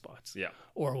fire hotspots. Yeah.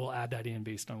 Or we'll add that in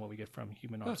based on what we get from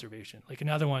human observation. Like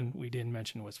another one we didn't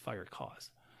mention was fire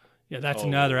cause. Yeah, that's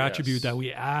another attribute that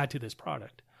we add to this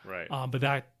product. Right. But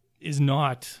that is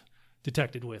not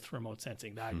detected with remote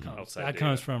sensing. That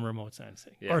comes from remote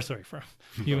sensing. Yeah. Or sorry, from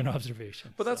human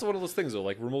observation. But that's one of those things though,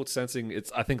 like remote sensing,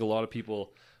 I think a lot of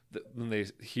people, when they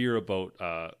hear about,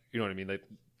 you know what I mean?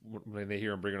 When they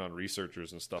hear them bringing on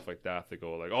researchers and stuff like that, they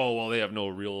go like, oh, well, they have no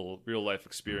real life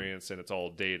experience and it's all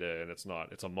data and it's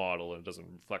a model and it doesn't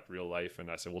reflect real life. And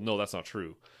I said, well, no, that's not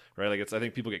true. Right. Like I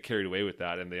think people get carried away with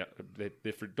that and they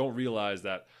don't realize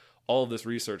that all of this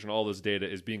research and all this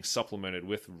data is being supplemented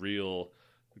with real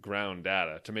ground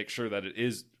data to make sure that it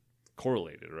is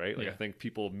correlated. Right. Like I think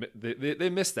people, they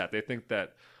miss that. They think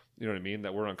that, you know what I mean?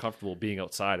 That we're uncomfortable being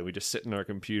outside and we just sit in our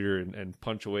computer and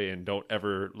punch away and don't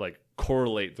ever like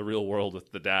correlate the real world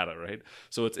with the data, right?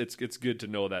 So it's good to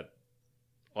know that.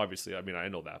 Obviously, I mean, I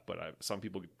know that, but some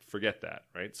people forget that,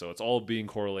 right? So it's all being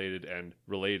correlated and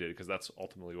related because that's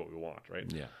ultimately what we want, right?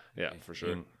 Yeah, for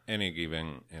sure. In any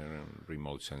given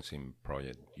remote sensing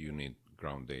project, you need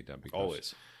ground data because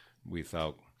always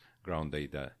without ground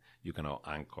data, you cannot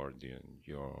anchor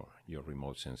your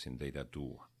remote sensing data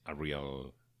to a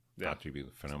real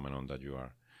attribute phenomenon that you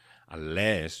are,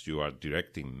 unless you are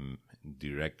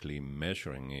directly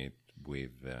measuring it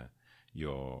with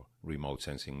your remote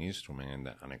sensing instrument. And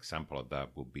an example of that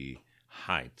would be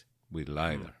height with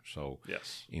LiDAR. So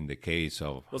in the case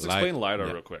of let's explain LiDAR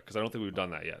real quick because I don't think we've done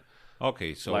that yet.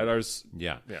 Okay, so LiDAR's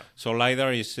So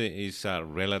LiDAR is a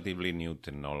relatively new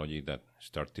technology that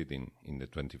started in the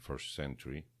 21st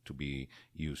century to be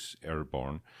used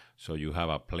airborne. So you have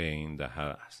a plane that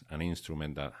has an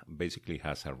instrument that basically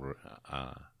has a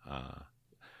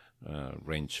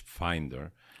range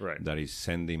finder that is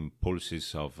sending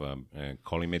pulses of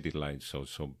collimated light, so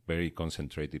very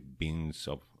concentrated beams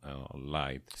of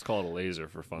light. Let's call it a laser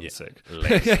for fun's sake.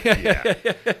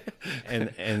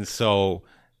 And so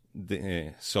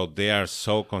they are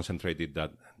so concentrated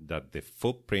that the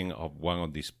footprint of one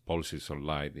of these pulses of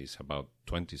light is about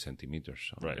 20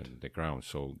 centimeters on the ground.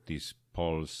 So this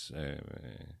pulse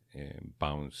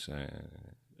bounce.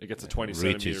 It gets a 20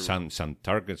 reaches centimeter. some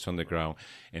targets on the ground,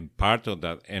 and part of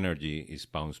that energy is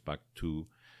bounced back to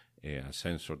a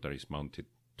sensor that is mounted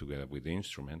together with the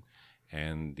instrument.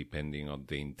 And depending on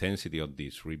the intensity of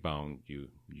this rebound, you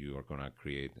are going to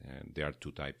create, and there are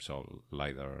two types of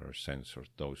LiDAR sensors,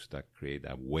 those that create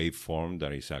a waveform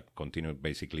that is a continuous,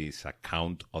 basically it's a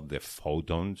count of the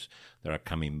photons that are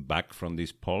coming back from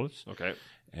this pulse. Okay.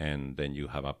 And then you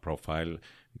have a profile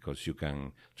because you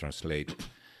can translate,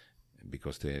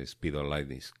 because the speed of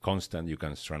light is constant, you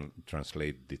can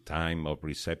translate the time of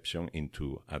reception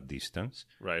into a distance.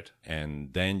 Right.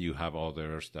 And then you have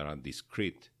others that are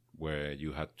discrete, where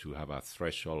you have to have a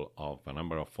threshold of a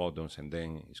number of photons, and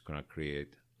then it's going to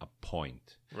create a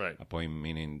point. Right. A point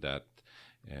meaning that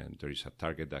there is a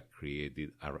target that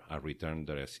created a return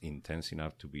that is intense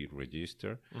enough to be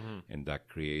registered, and that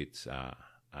creates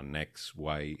an X,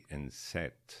 Y, and Z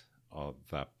of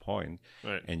that point.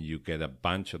 Right. And you get a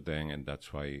bunch of them, and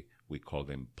that's why we call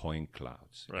them point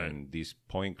clouds. Right. And this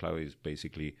point cloud is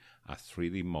basically a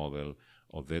 3D model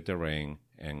of the terrain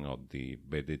and of the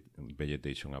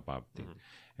vegetation above it.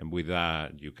 And with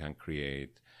that, you can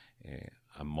create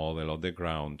a model of the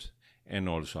ground and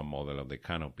also a model of the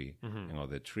canopy and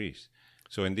of the trees.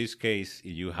 So in this case,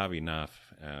 if you have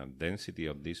enough density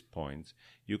of these points,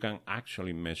 you can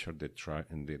actually measure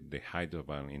the height of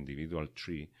an individual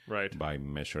tree by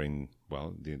measuring,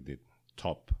 the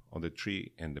top of the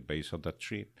tree and the base of that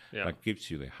tree. That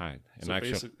gives you the height. And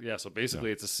so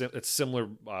basically it's similar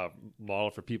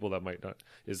model for people that might not,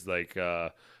 is like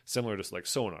similar to like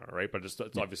sonar, right? But it's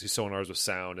obviously sonars with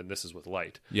sound and this is with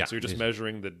light. So you're just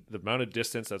measuring the amount of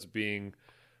distance that's being,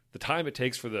 the time it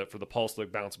takes for the pulse to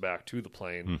bounce back to the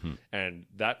plane, and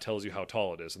that tells you how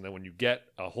tall it is. And then when you get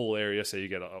a whole area, say you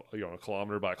get a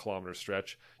kilometer by kilometer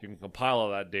stretch, you can compile all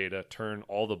that data, turn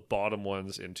all the bottom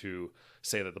ones into,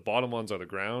 say that the bottom ones are the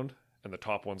ground and the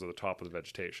top ones are the top of the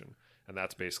vegetation. And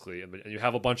that's basically, and you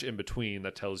have a bunch in between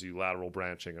that tells you lateral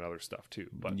branching and other stuff too.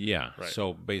 But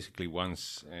so basically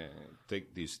once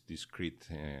take this discrete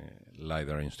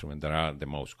LiDAR instrument that are the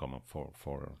most common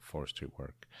for forestry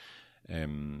work.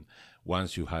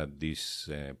 Once you have this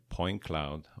point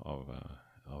cloud of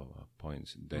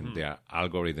points, then there are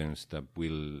algorithms that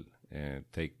will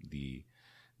take the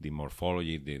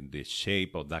morphology, the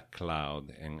shape of that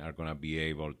cloud, and are going to be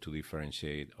able to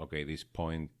differentiate, okay, this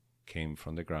point came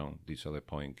from the ground, this other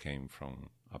point came from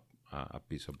a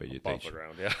piece of vegetation.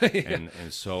 Above the ground, yeah.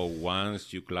 and so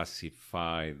once you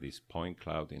classify this point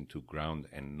cloud into ground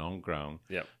and non-ground,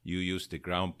 you use the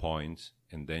ground points,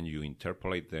 and then you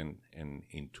interpolate them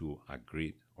into a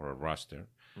grid or a raster,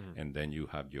 and then you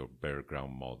have your bare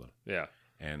ground model. Yeah.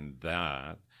 And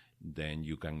then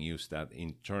you can use that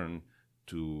in turn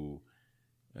to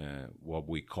what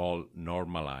we call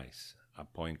normalize a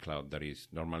point cloud. That is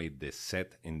normally the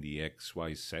set in the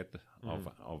XY set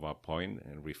of a point,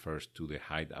 and refers to the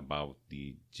height above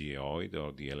the geoid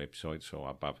or the ellipsoid, so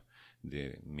above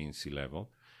the mean sea level.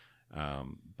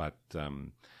 But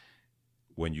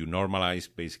when you normalize,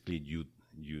 basically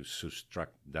you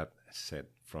subtract that set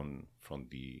from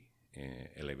the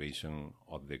elevation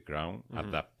of the ground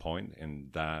at that point,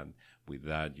 and with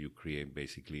that you create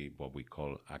basically what we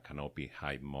call a canopy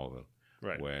height model,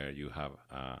 where you have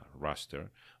a raster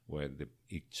where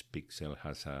each pixel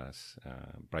has a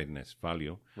brightness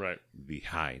value, the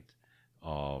height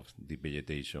of the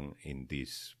vegetation in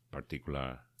this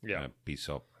particular piece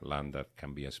of land that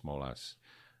can be as small as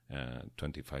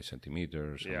 25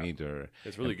 centimeters, a meter.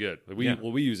 It's really good.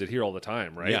 We use it here all the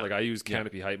time, right? Like I use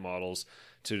canopy height models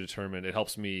to determine. It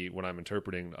helps me when I'm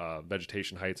interpreting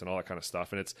vegetation heights and all that kind of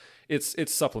stuff. And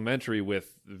it's supplementary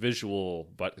with visual,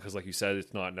 but because like you said,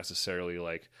 it's not necessarily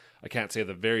like, I can't say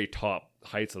the very top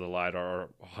heights of the LiDAR are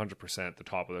 100% the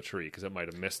top of the tree, because it might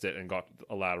have missed it and got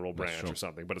a lateral branch or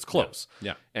something, but it's close.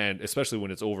 Yeah. And especially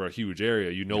when it's over a huge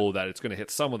area, you know that it's going to hit,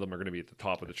 some of them are going to be at the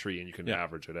top of the tree, and you can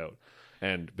average it out.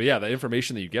 But yeah, the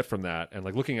information that you get from that, and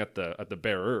like looking at the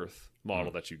bare earth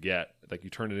model that you get, like you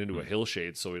turn it into a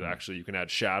hillshade, so it actually, you can add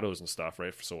shadows and stuff,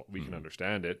 right? So we can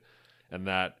understand it, and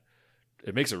that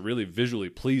it makes it really visually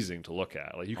pleasing to look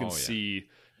at. Like you can see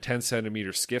 10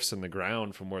 centimeter skiffs in the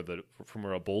ground from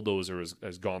where a bulldozer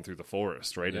has gone through the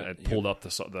forest, right? And pulled up the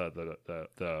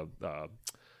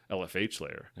LFH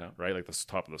layer, right? Like the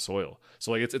top of the soil.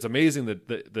 So like it's amazing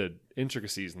the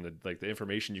intricacies and the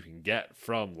information you can get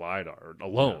from LiDAR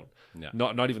alone,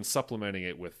 not even supplementing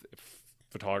it with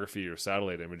photography or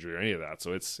satellite imagery or any of that.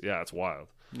 So it's wild.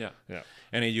 Yeah.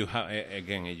 And you have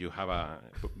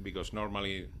because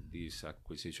normally these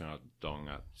acquisitions are done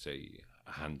at say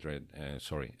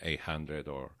 800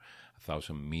 or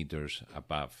 1,000 meters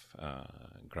above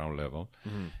ground level,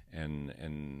 and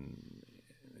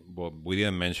what we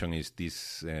didn't mention is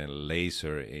this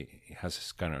laser. It has a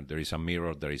scanner. There is a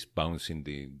mirror that is bouncing.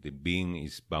 The beam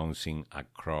is bouncing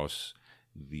across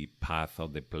the path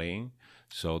of the plane,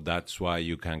 so that's why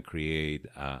you can create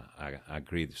a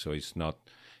grid. So it's not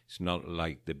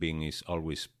like the beam is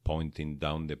always pointing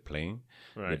down the plane.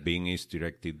 The beam is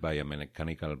directed by a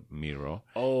mechanical mirror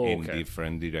in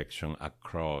different direction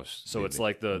across. So it's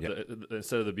like the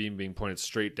instead of the beam being pointed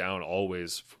straight down,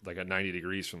 always like at 90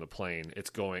 degrees from the plane, it's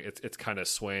kind of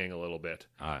swaying a little bit,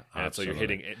 and so you're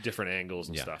hitting different angles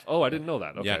and stuff. Oh, I didn't know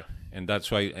that. Okay, yeah, and that's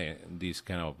why this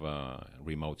kind of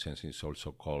remote sensing is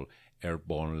also called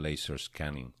airborne laser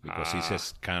scanning, because it's a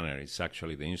scanner. It's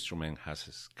actually, the instrument has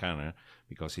a scanner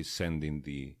because it's sending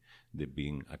the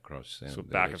beam across. So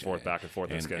back and forth,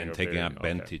 and taking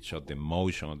advantage of the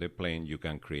motion of the plane, you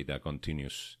can create a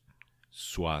continuous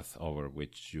swath over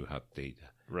which you have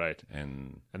data. Right.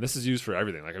 And this is used for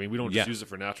everything. Like, I mean, we don't just use it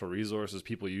for natural resources.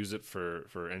 People use it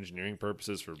for engineering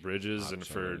purposes, for bridges, and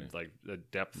for like the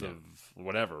depth of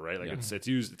whatever, right? Like it's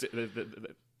used.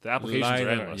 The applications LiDAR,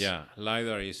 are endless. Yeah,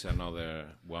 LiDAR is another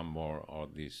one more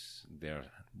of this.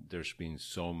 There's been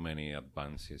so many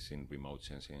advances in remote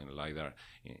sensing, and LiDAR,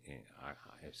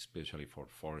 especially for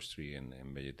forestry and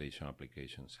vegetation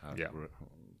applications, have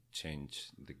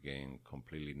changed the game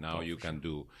completely. Now you can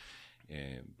do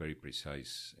very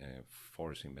precise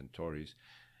forest inventories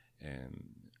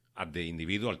at the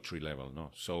individual tree level, no?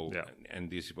 So,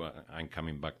 and this is what I'm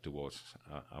coming back to what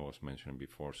I was mentioning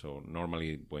before. So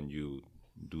normally when you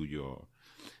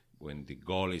when the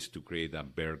goal is to create a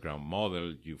bare ground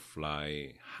model, you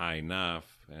fly high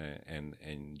enough and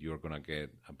you're going to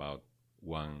get about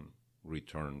 1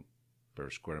 return per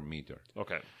square meter.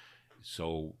 Okay.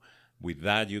 So with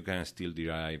that, you can still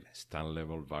derive stand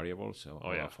level variables of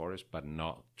a forest, but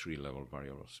not tree level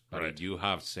variables. But if you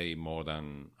have, say, more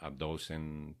than 12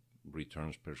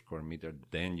 returns per square meter,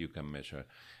 then you can measure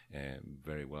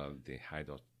very well the height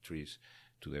of trees,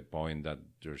 to the point that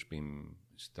there's been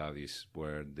studies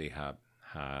where they have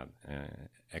had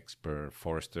expert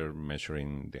forester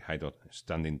measuring the height of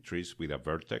standing trees with a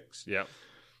vertex. Yeah.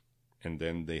 And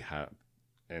then they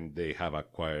have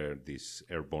acquired this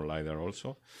airborne LiDAR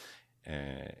also.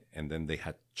 And then they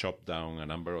had chopped down a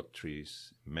number of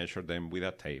trees, measured them with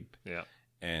a tape. Yeah.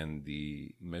 And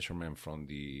the measurement from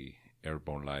the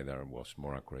airborne LiDAR was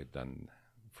more accurate than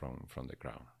from the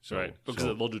ground. Right, because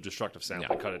they'll do destructive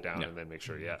sampling, cut it down, and then make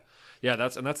sure.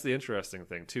 That's the interesting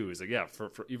thing too. Is like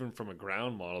for even from a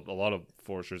ground model, a lot of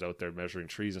foresters out there measuring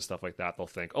trees and stuff like that, they'll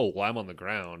think, oh, well, I'm on the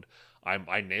ground,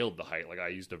 I nailed the height. Like I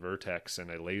used a vertex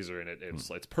and a laser, and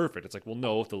it's perfect. It's like, well,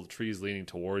 no, if the tree's leaning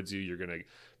towards you, you're gonna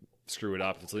screw it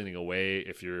up. If it's leaning away,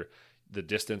 if the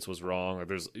distance was wrong,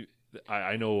 or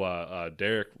I know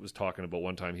Derek was talking about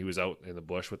one time he was out in the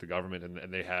bush with the government,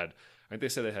 and they had, I think they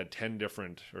said they had 10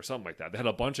 different or something like that. They had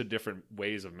a bunch of different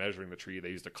ways of measuring the tree.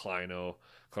 They used a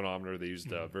clinometer, they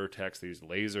used a vertex, they used a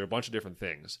laser, a bunch of different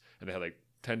things, and they had like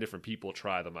 10 different people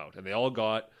try them out, and they all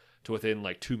got to within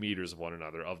like 2 meters of one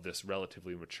another of this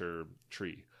relatively mature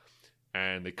tree.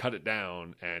 And they cut it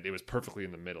down, and it was perfectly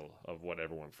in the middle of what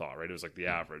everyone thought, right? It was like the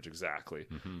average, exactly.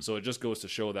 Mm-hmm. So it just goes to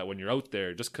show that when you're out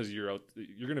there, just because you're out,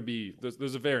 you're going to be,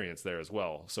 there's a variance there as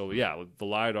well. So yeah, the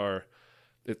LiDAR,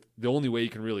 the only way you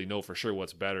can really know for sure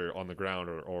what's better on the ground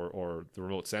or the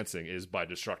remote sensing is by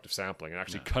destructive sampling and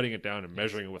actually cutting it down and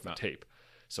measuring it with a tape.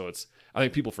 So I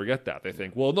think people forget that. They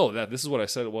think, well, no, this is what I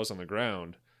said it was on the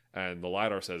ground, and the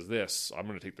LiDAR says this, I'm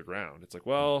going to take the ground. It's like,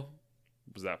 well,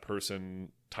 was that person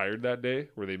tired that day?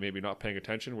 Were they maybe not paying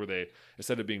attention? Were they,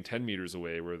 instead of being 10 meters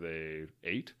away, were they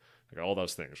 8? Like all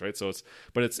those things, right? So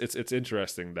it's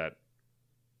interesting that,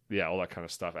 all that kind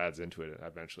of stuff adds into it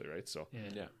eventually, right? So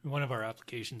one of our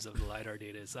applications of the LiDAR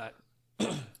data is that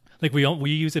like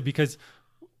we use it because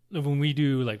when we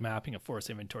do like mapping of forest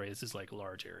inventory, this is like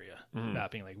large area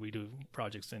mapping. Like we do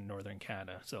projects in northern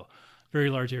Canada, so very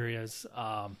large areas.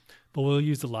 But we'll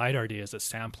use the LiDAR data as a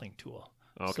sampling tool.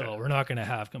 Okay. So we're not going to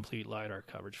have complete LiDAR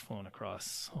coverage flown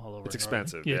across all over. It's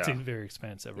expensive. It's very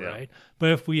expensive, right?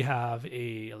 But if we have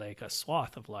a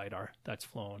swath of LiDAR that's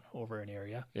flown over an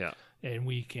area, and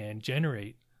we can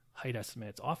generate height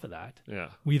estimates off of that,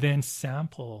 we then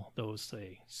sample those,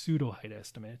 say, pseudo height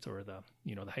estimates or the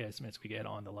height estimates we get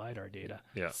on the LiDAR data,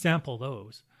 sample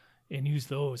those, and use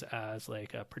those as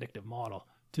like a predictive model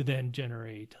to then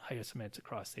generate height estimates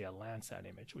across, say, a Landsat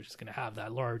image, which is going to have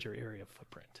that larger area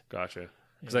footprint. Gotcha.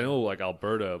 Because I know, like,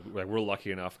 Alberta, like, we're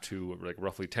lucky enough to, like,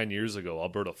 roughly 10 years ago,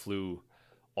 Alberta flew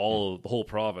the whole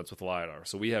province with LiDAR.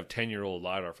 So we have 10-year-old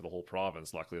LiDAR for the whole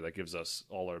province. Luckily, that gives us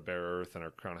all our bare earth and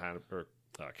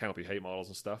our canopy height models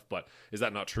and stuff. But is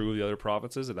that not true of the other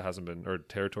provinces? It hasn't been, or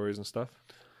territories and stuff?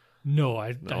 No,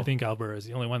 I think Alberta is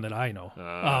the only one that I know.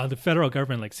 The federal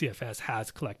government, like CFS, has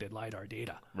collected LiDAR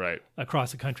data across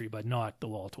the country, but not the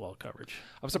wall-to-wall coverage.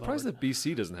 I'm surprised that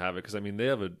BC doesn't have it because, I mean, they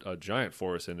have a giant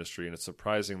forest industry, and it's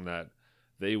surprising that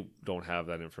they don't have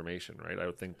that information, right? I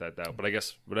would think that but I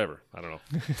guess, whatever. I don't know.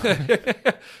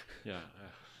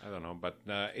 I don't know, but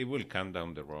it will come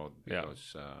down the road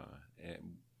because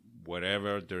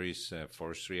wherever there is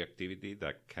forestry activity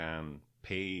that can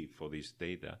pay for this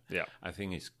data, I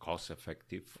think it's cost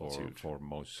effective for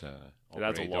most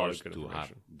operators to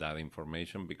have that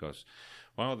information, because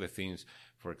one of the things,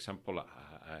 for example,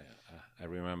 I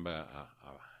remember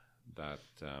that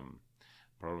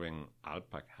problem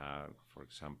Alpac had, for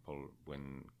example,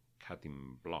 when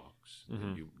cutting blocks.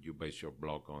 You base your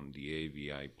block on the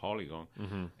AVI polygon,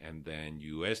 and then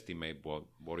you estimate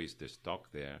what is the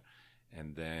stock there.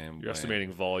 And then you're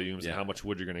estimating volumes and how much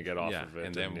wood you're going to get off of it.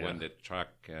 And then when the truck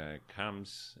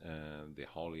comes, the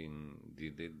hauling,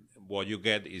 what you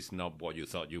get is not what you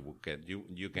thought you would get.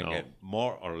 You can get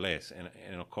more or less,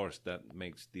 and of course that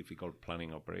makes difficult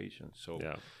planning operations. So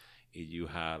if you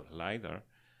have LiDAR,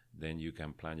 then you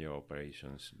can plan your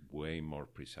operations way more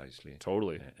precisely.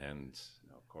 Totally. And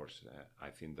of course, I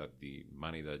think that the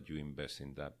money that you invest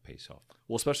in that pays off.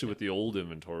 Well, especially with the old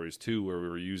inventories too, where we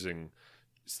were using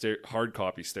hard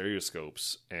copy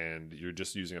stereoscopes, and you're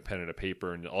just using a pen and a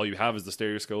paper, and all you have is the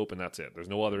stereoscope, and that's it. There's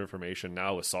no other information.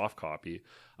 Now with soft copy,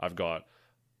 I've got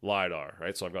LiDAR,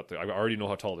 right? So I already know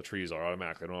how tall the trees are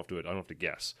automatically. I don't have to do it. I don't have to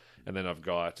guess. And then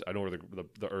I know where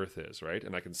the earth is, right?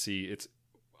 And I can see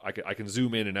I can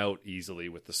zoom in and out easily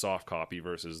with the soft copy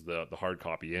versus the hard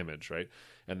copy image, right?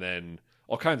 And then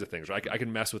all kinds of things, right? I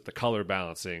can mess with the color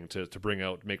balancing to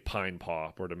make pine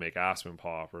pop, or to make aspen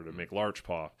pop, or to make larch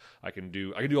pop. I can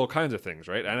do all kinds of things,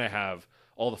 right? And I have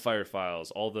all the fire files,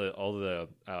 all the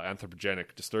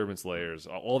anthropogenic disturbance layers,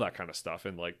 all that kind of stuff.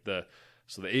 And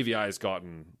so the AVI has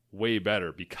gotten way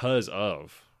better because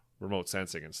of remote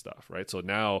sensing and stuff, right? So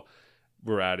now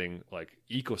we're adding like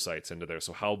ecosites into there.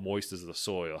 So how moist is the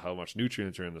soil? How much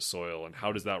nutrients are in the soil? And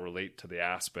how does that relate to the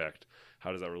aspect?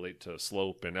 How does that relate to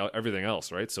slope and everything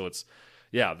else, right? So it's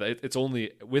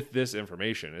only with this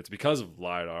information, it's because of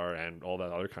LiDAR and all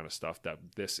that other kind of stuff that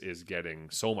this is getting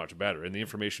so much better. And the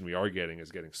information we are getting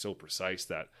is getting so precise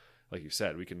that, like you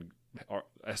said, we can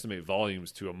estimate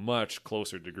volumes to a much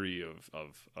closer degree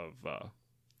of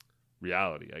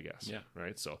reality, I guess. Yeah.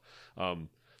 Right. So, I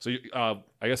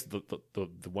guess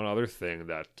the one other thing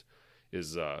that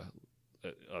is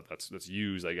that's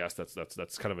used, I guess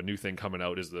that's kind of a new thing coming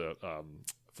out, is the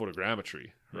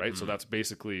photogrammetry, right? Mm-hmm. So that's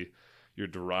basically you're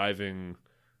deriving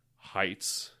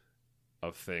heights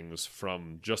of things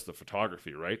from just the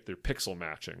photography, right? They're pixel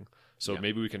matching. So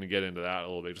maybe we can get into that a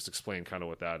little bit. Just explain kind of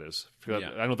what that is.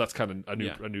 I know that's kind of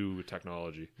a new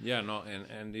technology. Yeah, no,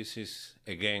 and this is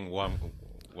again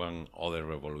one other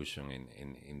revolution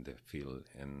in the field,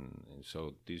 and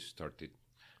so this started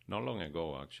not long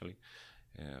ago, actually,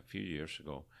 a few years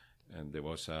ago, and there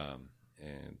was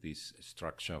this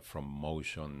structure from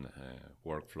motion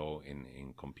workflow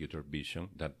in computer vision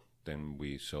that then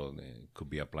we saw could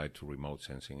be applied to remote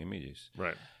sensing images.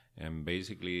 Right. And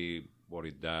basically what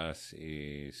it does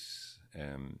is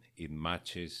it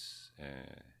matches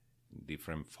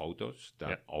different photos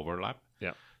that overlap.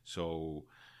 Yeah. So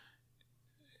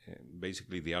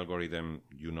basically the algorithm,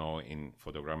 in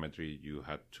photogrammetry, you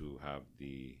had to have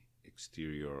the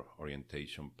exterior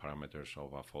orientation parameters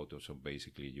of a photo. So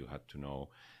basically you had to know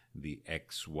the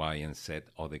X, Y, and Z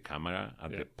of the camera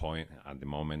at the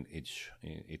moment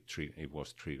it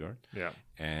was triggered. Yeah.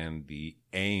 And the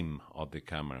aim of the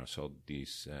camera. So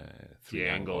these three the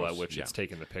angle angles, at which it's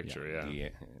taking the picture. Yeah.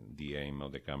 The aim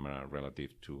of the camera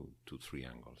relative to three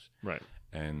angles. Right.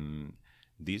 And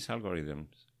these algorithms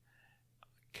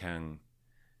can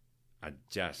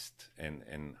adjust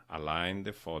and align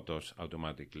the photos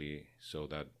automatically so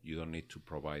that you don't need to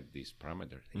provide these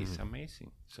parameters. Mm-hmm. It's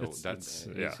amazing. So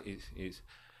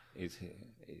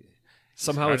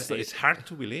it's hard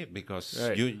to believe because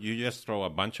you just throw a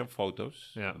bunch of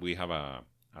photos. Yeah. We have a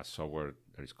software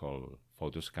that is called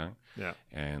PhotoScan. Yeah.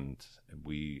 And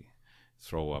we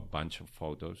throw a bunch of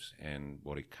photos, and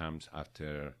what it comes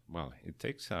after, it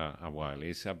takes a while.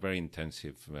 It's a very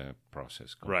intensive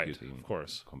process, of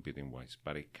course, computing-wise,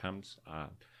 but it comes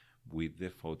out with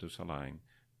the photos aligned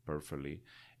perfectly.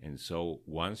 And so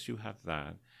once you have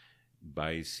that,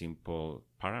 by simple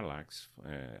parallax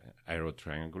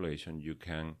aerotriangulation, you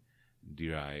can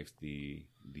derive the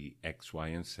X, Y,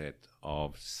 and Z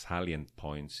of salient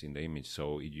points in the image.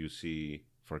 So if you see,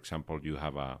 for example, you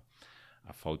have a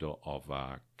photo of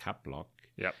a cap lock,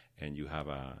 and you have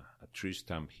a tree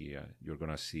stump here, you're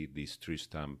going to see this tree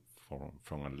stump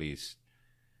from at least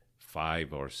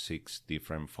 5 or 6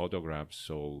 different photographs.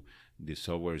 So the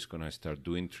software is going to start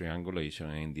doing triangulation,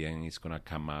 and in the end, it's going to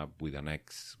come up with an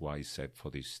X, Y, Z for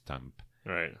this stump.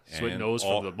 Right. So it knows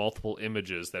from the multiple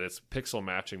images that it's pixel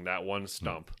matching that one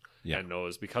stump. Yeah. And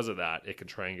knows because of that it can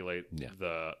triangulate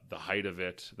the height of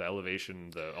it, the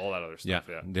elevation, all that other stuff.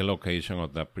 Yeah, the location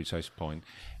of that precise point,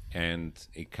 and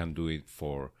it can do it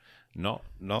for not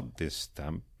the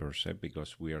stamp per se,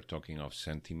 because we are talking of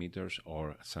centimeters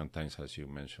or sometimes, as you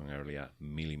mentioned earlier,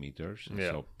 millimeters.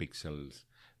 Yeah. So pixels.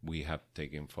 We have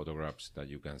taken photographs that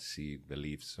you can see the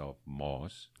leaves of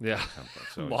moss. Yeah,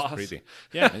 so moss. It's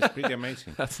pretty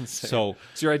amazing. That's insane. So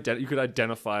you could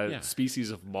identify species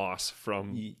of moss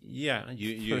from. You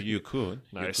could.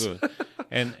 Nice. You could.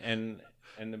 and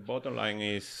the bottom line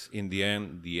is, in the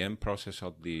end process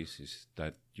of this is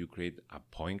that you create a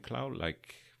point cloud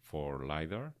like for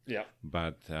LiDAR. Yeah.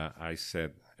 But I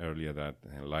said earlier that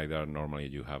in LiDAR normally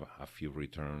you have a few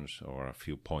returns or a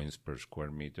few points per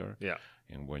square meter. Yeah.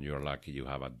 And when you're lucky, you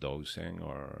have a dozen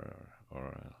or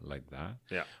like that.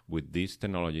 Yeah. With this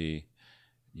technology,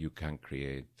 you can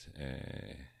create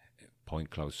point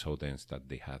clouds so dense that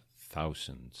they have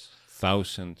thousands of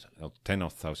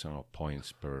thousands of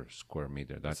points per square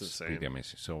meter. That's pretty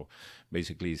amazing. So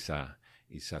basically, it's a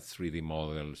 3D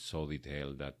model so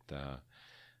detailed that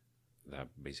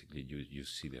basically you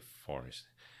see the forest.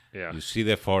 Yeah. You see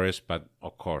the forest, but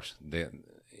of course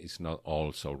it's not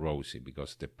all so rosy,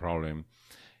 because the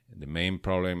main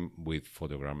problem with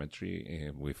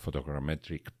photogrammetry, with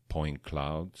photogrammetric point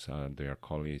clouds, they are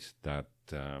called, is that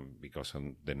because of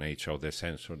the nature of the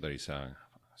sensor, there is a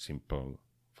simple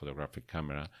photographic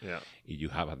camera. Yeah. If you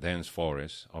have a dense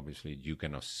forest, obviously you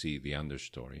cannot see the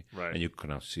understory, right, and you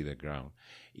cannot see the ground.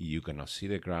 If you cannot see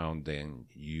the ground, then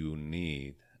you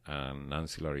need an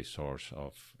ancillary source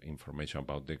of information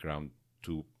about the ground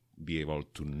to be able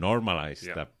to normalize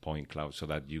that point cloud so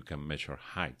that you can measure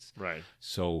heights. Right.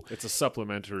 So it's a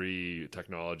supplementary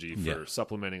technology for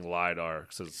supplementing LiDAR,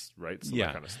 right? So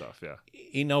that kind of stuff, yeah.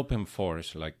 In open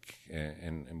forest, like,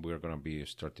 and we're going to be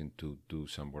starting to do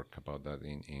some work about that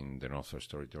in the Northwest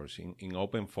Territories. In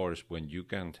open forest,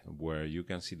 where you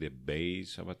can see the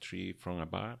base of a tree from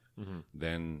above,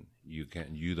 then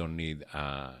you don't need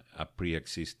a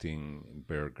pre-existing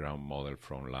bare ground model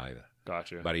from LiDAR.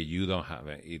 Gotcha. But if you don't have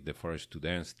it, if the forest is too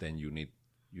dense, then you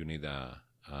need a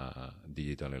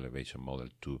digital elevation model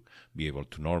to be able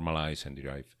to normalize and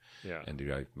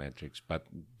derive metrics. But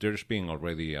there's been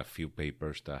already a few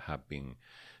papers that have been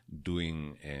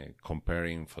doing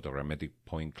comparing photogrammetric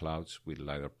point clouds with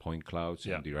LiDAR point clouds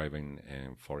and deriving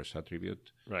forest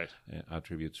attributes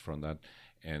from that.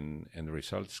 And the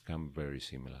results come very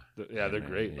similar. They're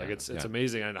great. Like it's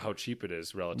amazing and how cheap it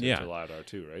is relative to LiDAR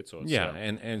too, right? So it's,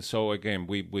 and so again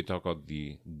we talk about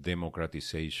the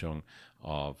democratization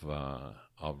of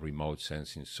remote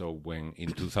sensing. So when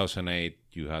in 2008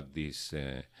 you had this,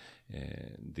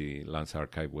 the Lands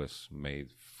Archive was made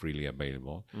freely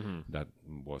available. That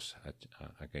was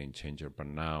a game changer. But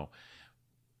now,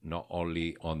 not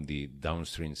only on the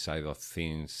downstream side of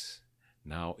things.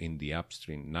 Now in the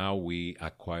upstream, now we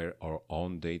acquire our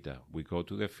own data. We go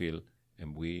to the field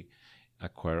and we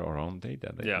acquire our own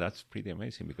data. That's pretty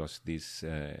amazing because this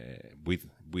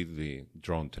with the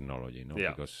drone technology,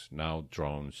 because now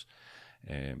drones,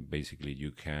 basically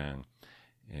you can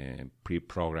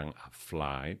pre-program a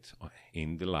flight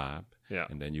in the lab,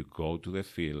 and then you go to the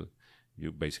field.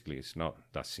 You basically, it's not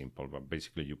that simple, but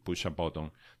basically you push a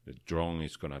button, the drone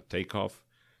is gonna take off,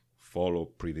 follow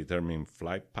predetermined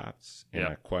flight paths, and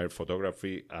acquire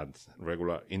photography at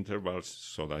regular intervals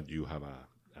so that you have a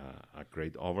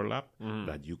great overlap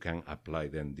that you can apply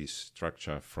then this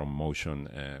structure from motion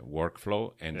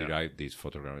workflow and derive these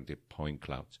photogrammetric point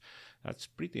clouds. That's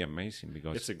pretty amazing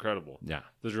because it's incredible. Yeah,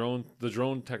 the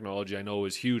drone technology I know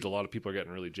is huge. A lot of people are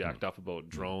getting really jacked up about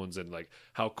drones and like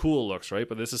how cool it looks, right?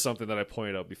 But this is something that I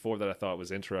pointed out before that I thought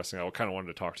was interesting. I kind of wanted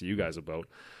to talk to you guys about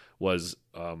was.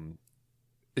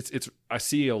 I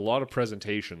see a lot of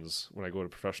presentations when I go to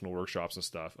professional workshops and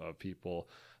stuff of people,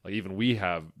 like even we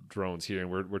have drones here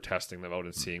and we're testing them out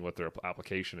and seeing what their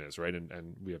application is, right?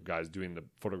 And we have guys doing the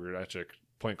photogrammetric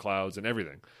point clouds and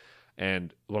everything.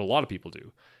 And what a lot of people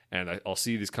do. And I'll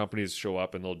see these companies show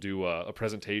up and they'll do a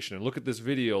presentation and look at this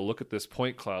video, look at this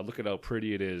point cloud, look at how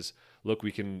pretty it is. Look,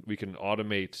 we can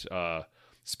automate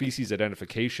species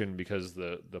identification because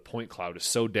the point cloud is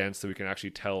so dense that we can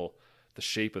actually tell the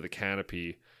shape of the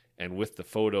canopy, and with the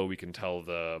photo we can tell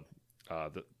the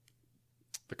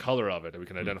color of it, and we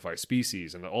can identify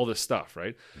species and all this stuff,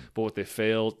 right? But what they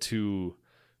fail to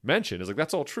mention is like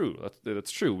that's all true.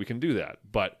 That's true. We can do that.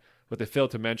 But what they fail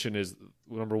to mention is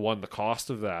number one, the cost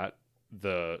of that,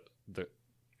 the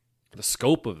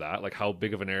scope of that, like how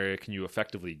big of an area can you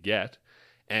effectively get,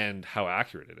 and how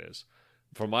accurate it is.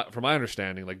 From my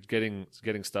understanding, like getting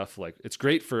stuff like it's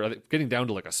great for getting down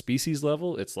to like a species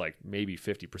level. It's like maybe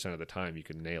 50% of the time you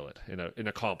can nail it in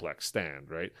a complex stand,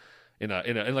 right? In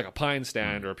like a pine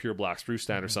stand or a pure black spruce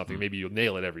stand or something, maybe you'll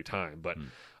nail it every time. But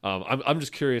I'm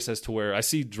just curious as to where I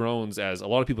see drones as a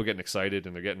lot of people are getting excited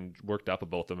and they're getting worked up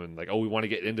about them and like, oh, we want to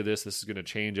get into this. This is going to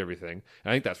change everything.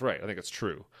 And I think that's right. I think it's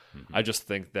true. I just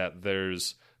think that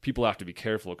people have to be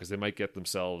careful because they might get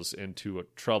themselves into a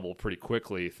trouble pretty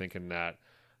quickly thinking that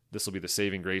this will be the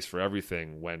saving grace for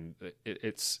everything when it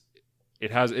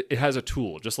has a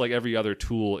tool just like every other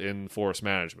tool in forest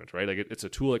management, right? Like it's a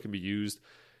tool that can be used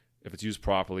if it's used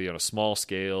properly on a small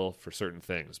scale for certain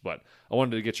things. But I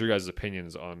wanted to get your guys'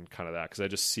 opinions on kind of that because I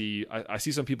just see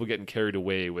some people getting carried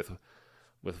away with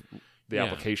the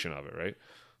application of it, right?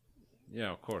 Yeah,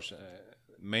 of course.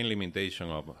 Main limitation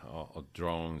of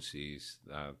drones is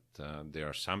that they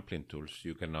are sampling tools.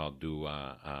 You cannot do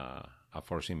a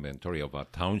forest inventory of a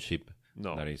township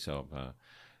that is of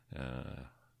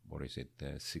what is it,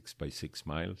 6 by 6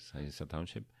 miles is a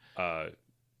township.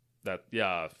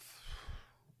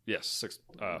 Yes, 6.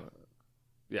 Around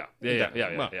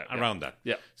that.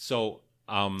 Yeah. So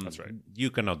that's right. You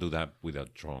cannot do that with a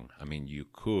drone. I mean, you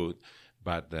could,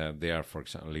 but there are, for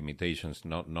example, limitations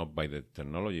not by the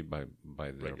technology, by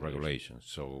the regulations.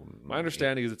 So my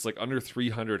understanding is it's like under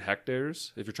 300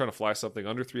 hectares. If you're trying to fly something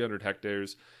under 300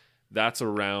 hectares, that's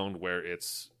around where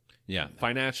it's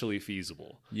financially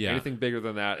feasible. Yeah. Anything bigger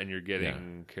than that, and you're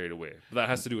getting carried away. But that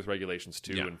has to do with regulations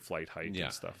too and flight height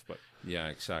and stuff. But yeah,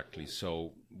 exactly.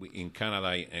 So in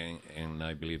Canada and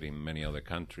I believe in many other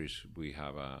countries, we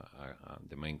have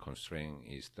the main constraint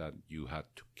is that you have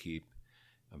to keep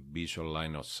a visual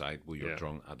line of sight with your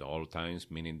drone at all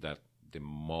times, meaning that the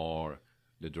more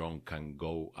the drone can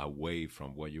go away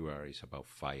from where you are is about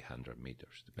 500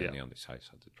 meters, depending on the size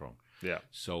of the drone. Yeah.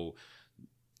 So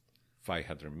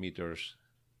 500 meters,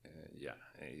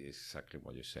 exactly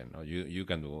what you said. No, you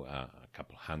can do a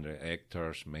couple hundred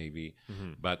hectares maybe,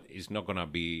 but it's not going to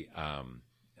be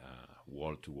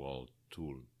wall-to-wall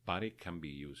tool. But it can be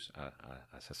used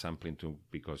as a sampling tool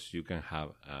because you can have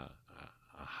a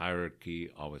hierarchy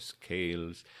of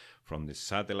scales from the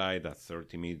satellite at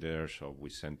 30 meters or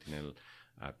with Sentinel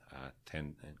at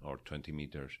 10 or 20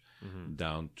 meters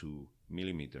down to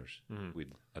millimeters with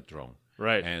a drone.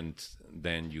 Right. And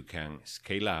then you can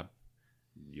scale up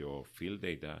your field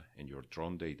data and your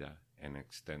drone data and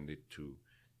extend it to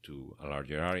a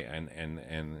larger area.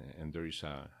 And there is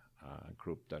a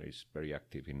group that is very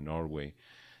active in Norway,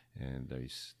 and there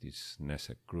is this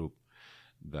NESEC group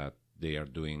that they are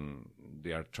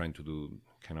trying to do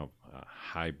kind of a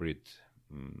hybrid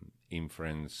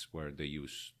inference where they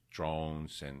use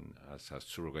drones and as a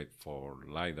surrogate for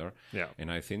LiDAR. Yeah.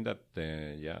 And I think that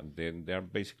they are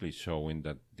basically showing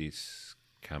that this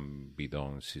can be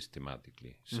done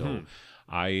systematically. So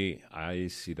I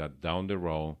see that down the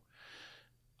road.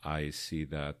 I see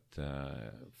that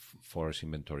forest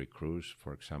inventory crews,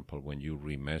 for example, when you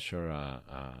remeasure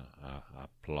a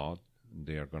plot,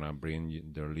 they are going to bring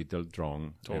their little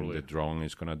drone, and the drone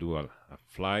is going to do a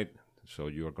flight. So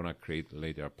you are going to create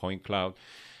later a point cloud.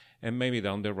 And maybe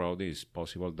down the road it's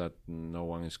possible that no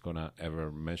one is going to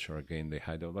ever measure again the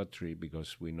height of a tree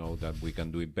because we know that we can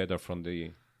do it better from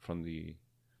the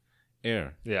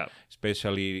air. Yeah.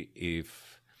 Especially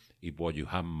if what you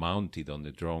have mounted on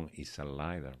the drone is a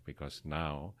LiDAR, because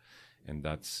now, and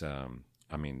that's,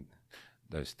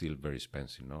 that's still very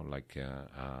expensive, no? Like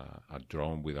a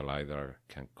drone with a LiDAR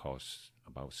can cost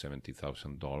about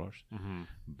 $70,000,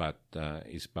 but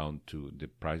the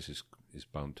price is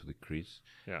bound to decrease.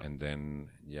 Yeah. And then,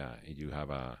 if you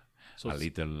have a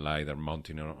little LiDAR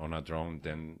mounting on a drone,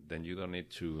 then you don't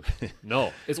need to.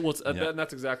 No, and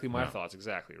that's exactly my thoughts.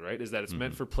 Exactly, right? Is that it's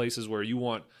meant for places where you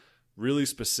want really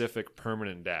specific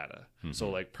permanent data. So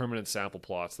like permanent sample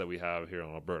plots that we have here in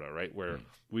Alberta, right? Where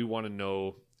we want to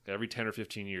know every 10 or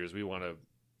 15 years, we want to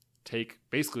take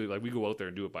basically like we go out there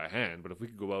and do it by hand. But if we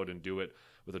could go out and do it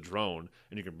with a drone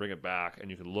and you can bring it back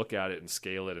and you can look at it and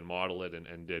scale it and model it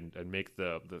and make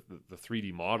the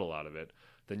 3D model out of it,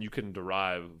 then you can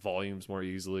derive volumes more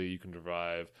easily. You can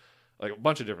derive like a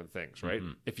bunch of different things, right?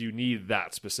 If you need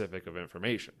that specific of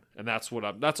information. And that's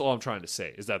all I'm trying to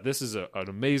say is that this is an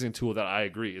amazing tool that I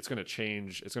agree. It's going to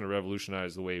change. It's going to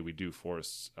revolutionize the way we do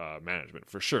forest management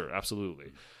for sure.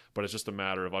 Absolutely. But it's just a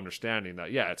matter of understanding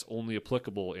that, it's only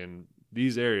applicable in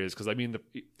these areas. Cause I mean,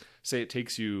 say it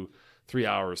takes you 3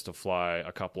 hours to fly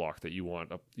a cup block that you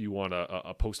want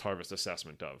a post-harvest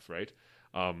assessment of, right?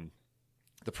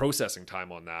 The processing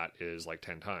time on that is like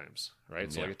 10 times,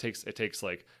 right? So like it takes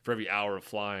like for every hour of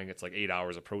flying, it's like 8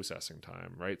 hours of processing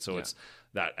time, right? So it's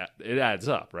that it adds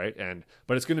up, right?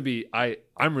 But it's going to be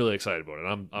I'm really excited about it.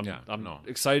 I'm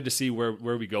excited to see where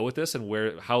we go with this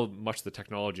and how much the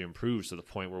technology improves to the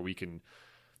point where we can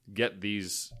get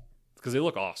these. Because they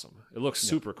look awesome. It looks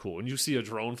super cool. And you see a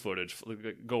drone footage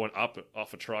going up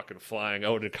off a truck and flying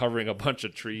out and covering a bunch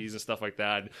of trees and stuff like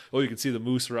that. And, you can see the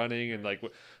moose running and like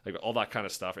all that kind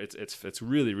of stuff. It's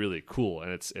really, really cool.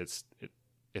 And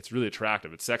it's really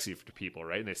attractive. It's sexy to people,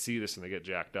 right? And they see this and they get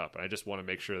jacked up. And I just want to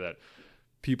make sure that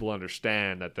people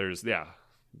understand that there's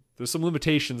some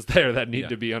limitations there that need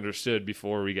to be understood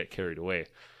before we get carried away.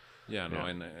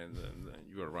 And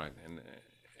you are right.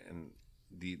 And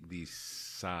the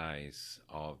size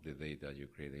of the data you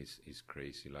create is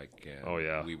crazy. Like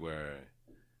we were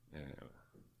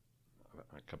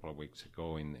a couple of weeks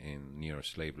ago in near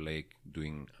Slave Lake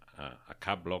doing a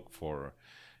cap block for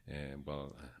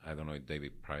I don't know if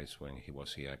David Price, when he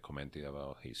was here, commented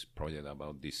about his project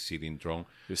about this seeding drone.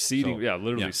 The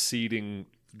seeding, seeding,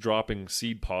 dropping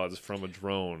seed pods from a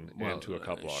drone into a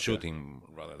cup block. Shooting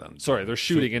rather than. Sorry, they're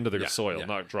shooting into the soil,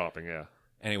 not dropping. Yeah.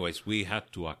 Anyways, we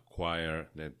had to acquire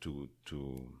to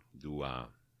do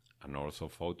an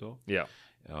orthophoto. Yeah.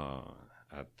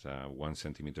 At 1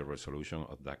 centimeter resolution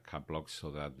of that cap block,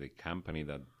 so that the company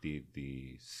that did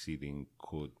the seeding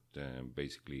could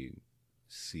basically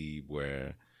see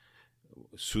where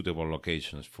suitable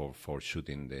locations for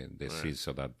shooting the seeds,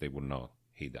 so that they would not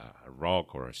hit a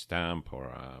rock or a stump or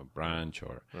a branch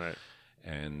or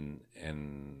and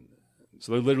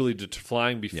so they're literally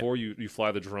flying before you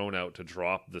fly the drone out to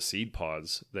drop the seed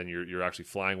pods. Then you're actually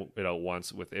flying it out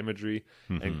once with imagery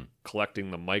and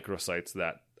collecting the microsites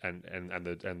that and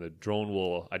the drone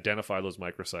will identify those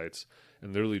microsites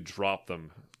and literally drop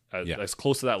them as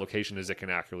close to that location as it can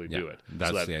accurately do it.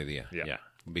 That's the idea. Yeah.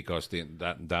 Because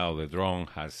the drone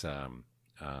has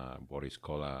what is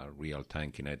called a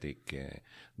real-time kinetic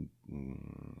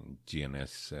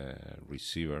GNS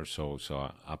receiver, so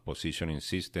a positioning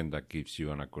system that gives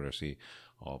you an accuracy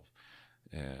of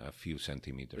a few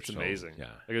centimeters. It's amazing. Yeah,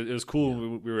 it was cool.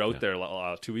 Yeah. We were out there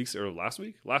 2 weeks or last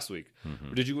week.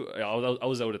 Mm-hmm. Did you? I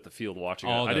was out at the field watching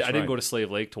it. I didn't go to Slave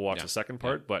Lake to watch the second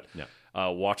part, but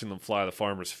watching them fly the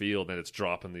farmer's field, and it's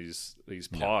dropping these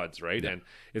pods, right? And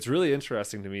it's really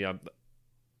interesting to me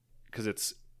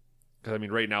because I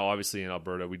mean, right now, obviously in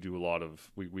Alberta, we do a lot of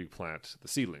we plant the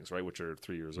seedlings, right, which are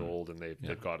 3 years old, and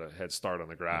they've got a head start on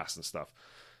the grass and stuff.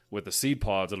 With the seed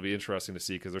pods, it'll be interesting to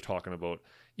see because they're talking about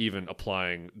even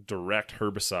applying direct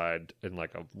herbicide in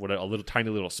like a little tiny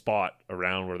little spot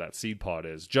around where that seed pod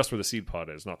is, just where the seed pod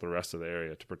is, not the rest of the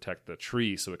area, to protect the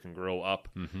tree so it can grow up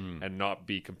and not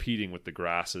be competing with the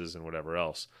grasses and whatever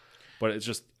else. But it's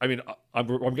just, I mean,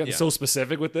 I'm getting so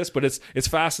specific with this, but it's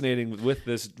fascinating with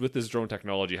this drone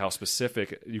technology how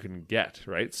specific you can get,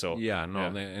 right? So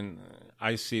and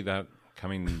I see that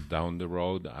coming down the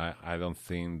road. I don't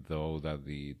think, though, that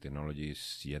the technology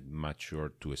is yet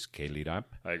mature to scale it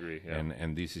up. I agree. Yeah.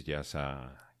 And this is just a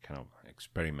kind of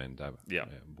experiment that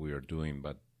we are doing.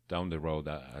 But down the road,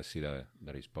 I see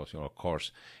that is possible. Of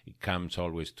course, it comes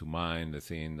always to mind the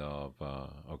thing of,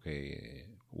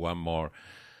 one more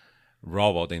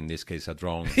robot, in this case a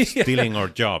drone, stealing our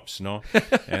jobs, no?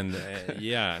 And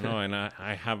and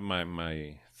I have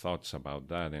my thoughts about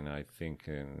that, and I think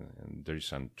there is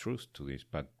some truth to this,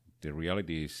 but the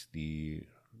reality is the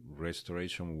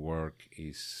restoration work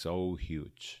is so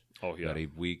huge that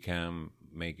if we can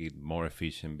make it more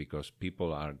efficient, because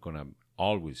people are going to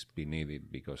always be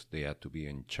needed because they have to be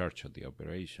in charge of the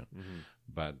operation.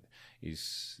 But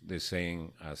it's the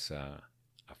same as a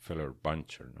feller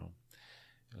buncher, no?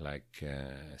 Like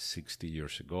 60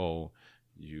 years ago,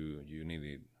 you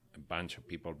needed a bunch of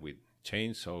people with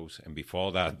chainsaws, and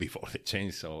before the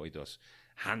chainsaw, it was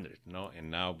 100, no? And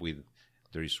now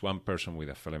there is one person with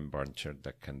a felon buncher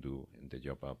that can do the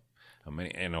job of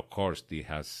many. And of course, it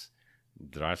has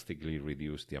drastically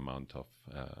reduced the amount of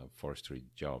forestry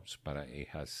jobs, but it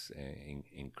has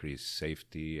increased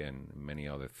safety and many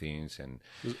other things. And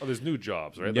there's new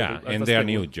jobs, right? Yeah, and there are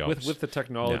new jobs. With the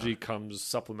technology comes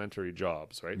supplementary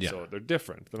jobs, right? Yeah. So they're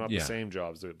different. They're not the same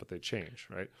jobs, but they change,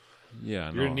 right?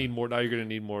 Yeah, you're gonna need more. Now you're gonna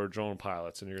need more drone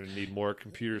pilots, and you're gonna need more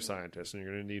computer scientists, and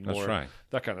you're gonna need more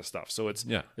that kind of stuff. So it's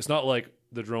not like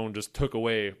the drone just took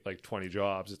away like 20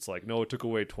 jobs. It's like, no, it took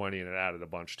away 20 and it added a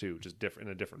bunch too, just different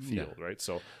in a different field, right?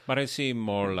 So, but I see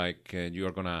more like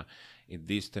you're gonna, in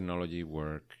this technology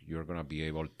work, you're gonna be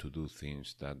able to do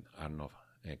things that are not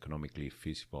economically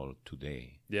feasible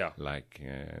today. Yeah, like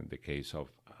the case of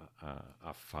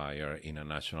a fire in a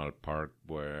national park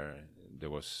where there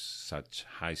was such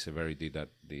high severity that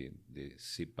the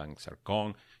seed banks are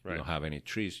gone. You don't have any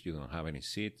trees, you don't have any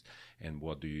seeds, and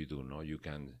what do? No, you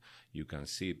can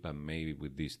seed, but maybe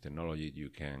with this technology you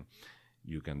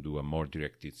can do a more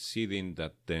directed seeding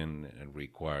that then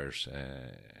requires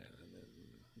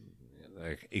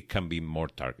it can be more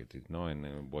targeted, no?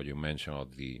 And what you mentioned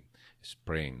of the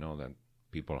spraying, no, that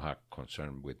people have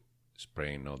concern with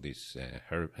spraying all these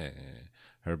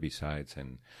herbicides,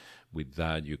 and with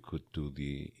that you could do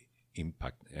the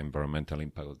environmental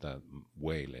impact of that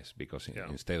way less, because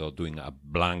instead of doing a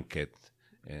blanket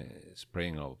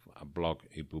spraying of a block,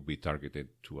 it would be targeted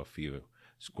to a few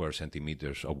square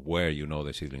centimeters of where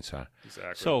the seedlings are.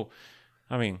 Exactly. So,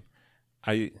 I mean,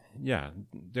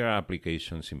 there are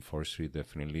applications in forestry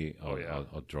definitely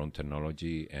of drone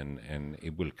technology, and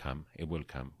it will come. It will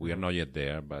come. We are not yet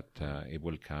there, but it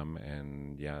will come,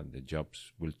 and the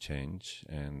jobs will change,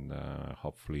 and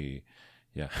hopefully,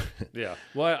 yeah.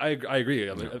 Well, I agree.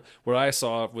 I mean, what I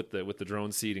saw with the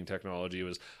drone seeding technology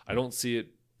was, I don't see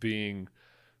it being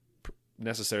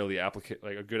necessarily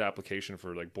like a good application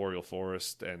for like boreal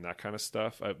forest and that kind of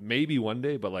stuff. Maybe one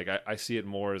day, but like I see it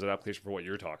more as an application for what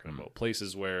you're talking about.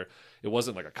 Places where it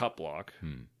wasn't like a cut block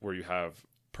where you have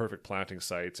perfect planting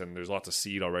sites and there's lots of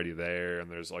seed already there and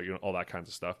there's all that kinds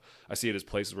of stuff. I see it as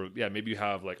places where maybe you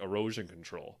have like erosion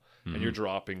control and you're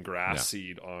dropping grass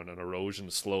seed on an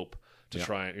erosion slope to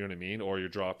try and, you know what I mean? Or you're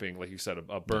dropping, like you said,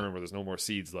 a berm where there's no more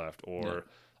seeds left, or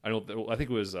I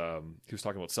think it was he was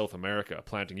talking about South America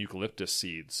planting eucalyptus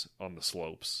seeds on the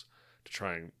slopes to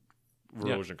try and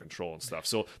erosion control and stuff.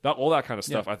 So all that kind of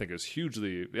stuff I think is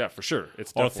hugely for sure.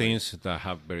 It's all things that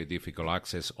have very difficult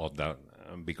access, or that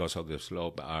because of the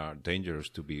slope are dangerous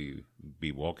to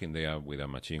be walking there with a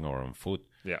machine or on foot.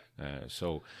 Yeah.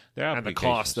 So there are the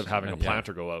cost of having a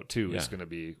planter go out too is going to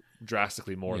be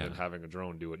drastically more than having a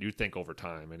drone do it. You'd think over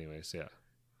time, anyways. Yeah.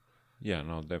 Yeah,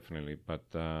 no, definitely. But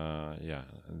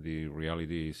the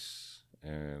reality is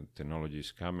technology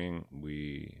is coming.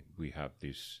 We have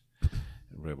this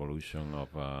revolution of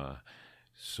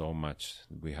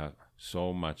we have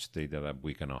so much data that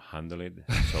we cannot handle it.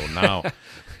 So now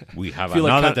we have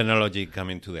another technology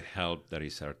coming to the help that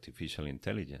is artificial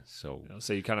intelligence.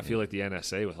 So you kind of feel like the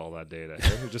NSA with all that data.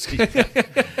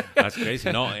 That's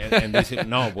crazy. No, and this is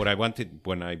what I wanted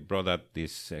when I brought up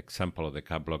this example of the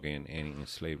cat block in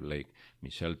Slave Lake.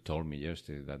 Michelle told me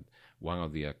yesterday that one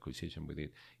of the acquisitions we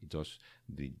did, it was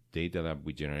the data that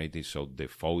we generated, so the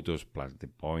photos plus the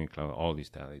point cloud, all this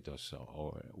data, it was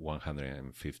over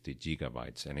 150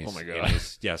 gigabytes, and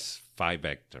it's just 5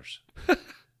 hectares.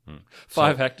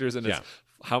 5 hectares, and it's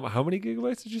how many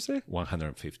gigabytes did you say?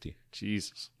 150.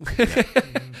 Jesus.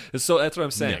 So that's what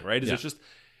I'm saying, right? It's just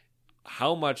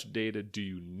how much data do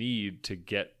you need to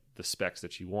get the specs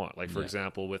that you want? Like, for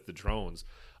example, with the drones,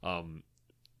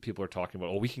 people are talking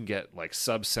about, we can get like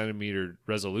sub-centimeter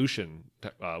resolution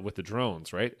with the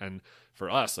drones, right? And for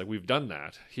us, like, we've done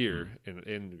that here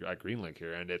in at Greenlink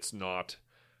here, and it's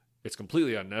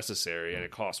completely unnecessary, and it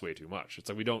costs way too much. It's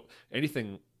like we don't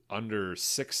anything under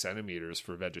 6 centimeters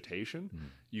for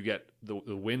vegetation. You get the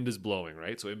wind is blowing,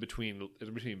 right? So in between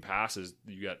passes,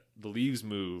 you get the leaves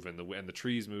move and the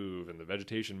trees move and the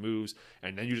vegetation moves,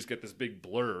 and then you just get this big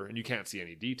blur and you can't see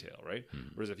any detail, right?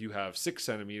 Whereas if you have 6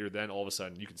 centimeter, then all of a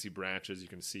sudden you can see branches, you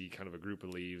can see kind of a group of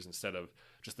leaves instead of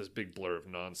just this big blur of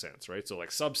nonsense, right? So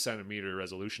like sub-centimeter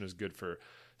resolution is good for,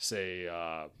 say,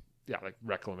 like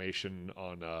reclamation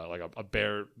on like a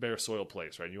bare soil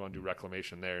place, right? You want to do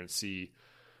reclamation there and see,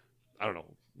 I don't know,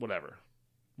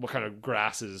 what kind of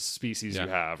grasses, species you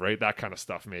have, right? That kind of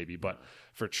stuff maybe. But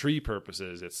for tree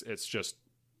purposes, it's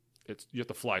you have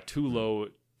to fly too low,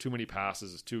 too many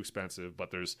passes is too expensive. But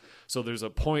there's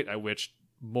a point at which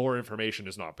more information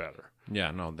is not better. Yeah,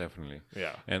 no, definitely.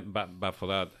 Yeah, and but for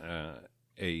that,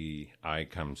 AI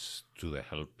comes to the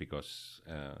help because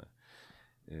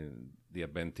the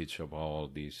advantage of all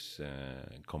these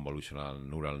convolutional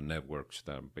neural networks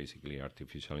that are basically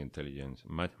artificial intelligence,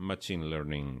 machine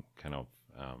learning kind of,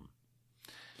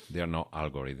 they are not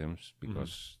algorithms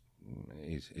because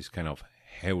it's kind of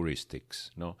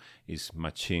heuristics, no? It's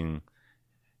machine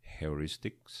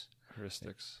heuristics.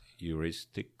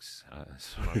 Heuristics.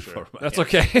 Sorry for that's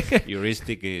okay.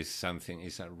 Heuristic is something,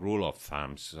 it's a rule of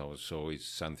thumb, so it's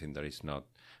something that is not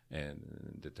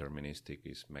deterministic,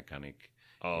 it's mechanic.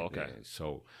 Oh, okay.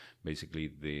 So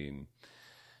basically,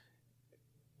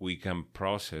 we can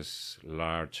process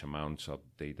large amounts of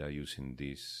data using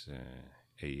this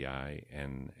AI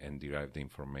and derive the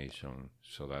information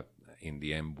so that in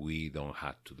the end we don't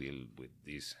have to deal with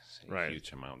this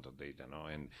huge amount of data. No?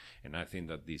 And I think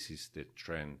that this is the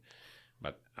trend.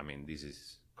 But I mean, this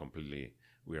is completely,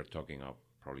 we are talking of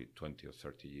probably 20 or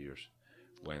 30 years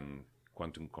when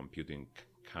quantum computing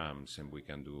comes and we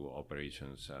can do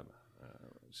operations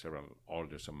several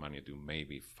orders of magnitude,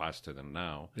 maybe faster than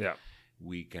now. Yeah,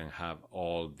 we can have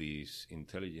all this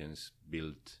intelligence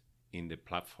built in the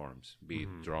platforms, be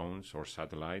it drones or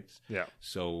satellites. Yeah.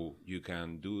 So you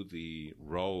can do the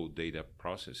raw data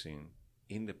processing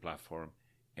in the platform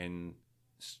and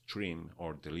stream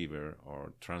or deliver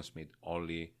or transmit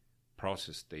only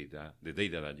processed data, the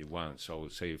data that you want. So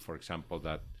say, for example,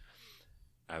 that,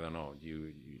 I don't know,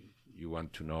 you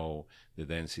want to know the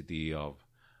density of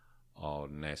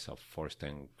nest of forest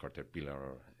and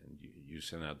caterpillar, and you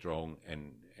send a drone,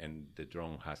 and the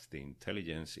drone has the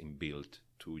intelligence inbuilt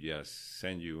to just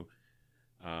send you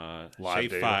a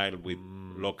save file with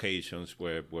locations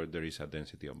where there is a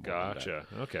density of more. Gotcha.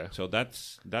 Okay. So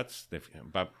that's the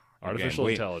but artificial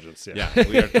intelligence. Yeah,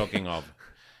 we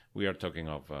are talking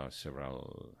of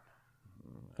several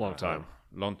long time.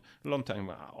 Long time.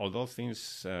 Although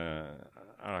things are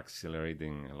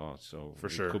accelerating a lot, so for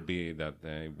sure, it could be that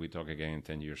we talk again in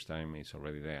 10 years' time. It's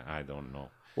already there. I don't know.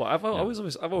 Well, I've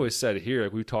always said here,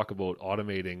 like, we talk about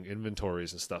automating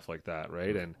inventories and stuff like that,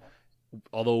 right? And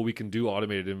although we can do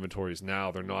automated inventories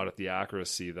now, they're not at the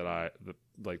accuracy that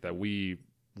we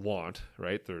want,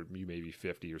 right? You may be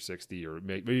 50 or 60 or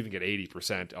maybe even get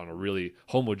 80% on a really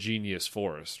homogeneous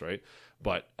forest, right?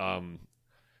 But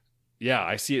yeah,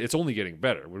 I see it. It's only getting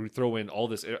better when we throw in all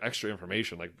this extra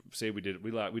information. Like, say we did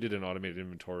an automated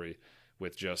inventory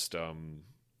with just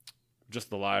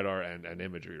the LiDAR and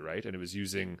imagery, right? And it was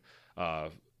using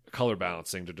color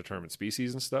balancing to determine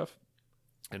species and stuff.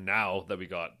 And now that we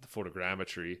got the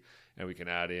photogrammetry and we can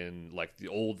add in like the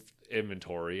old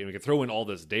inventory and we can throw in all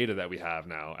this data that we have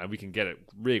now and we can get it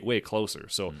way closer.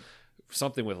 So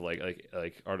something with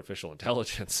like artificial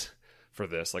intelligence for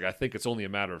this. Like, I think it's only a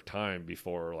matter of time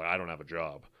before, like, I don't have a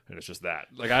job. And it's just that,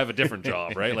 like, I have a different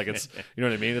job, right? Like, it's, you know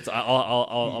what I mean? It's,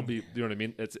 I'll be, you know what I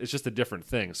mean? It's just a different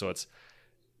thing. So it's,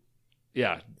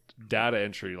 yeah, data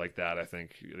entry like that. I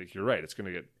think, like, you're right. It's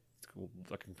going to get,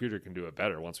 a computer can do it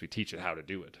better once we teach it how to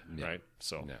do it, right?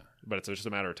 So, but it's just a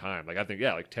matter of time. Like, I think,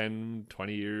 like 10,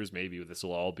 20 years, maybe this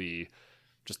will all be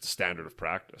just the standard of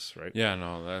practice, right? Yeah,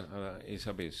 no, that is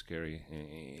a bit scary.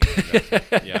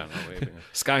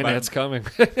 Skynet's coming.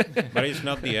 But it's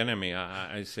not the enemy.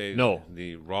 I say no.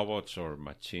 The robots or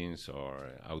machines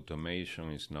or automation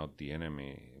is not the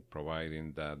enemy,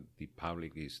 providing that the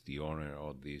public is the owner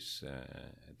of this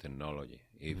technology.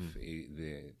 If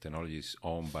the technology is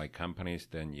owned by companies,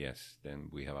 then yes, then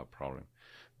we have a problem.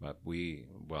 But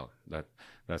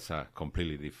that's a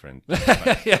completely different. We're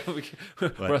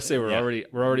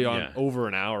already on over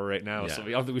an hour right now, so I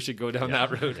don't think we should go down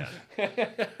that route.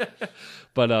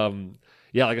 But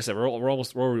like I said, we're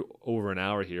over an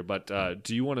hour here. But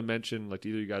do you want to mention, like, do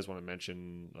either of you guys want to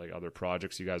mention, like, other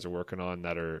projects you guys are working on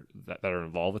that are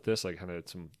involved with this? Like, kind of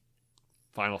some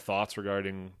final thoughts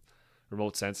regarding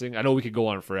remote sensing. I know we could go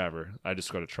on forever. I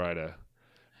just got to try to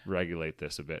regulate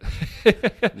this a bit.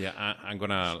 I'm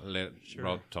gonna let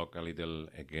Rod talk a little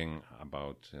again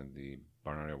about the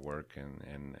burn area work,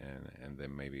 and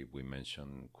then maybe we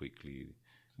mention quickly.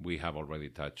 We have already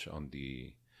touched on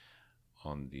the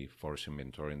forest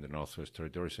inventory in the Northwest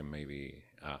Territories, and maybe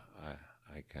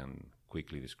I can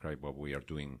quickly describe what we are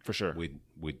doing for sure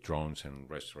with drones and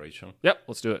restoration. Yep,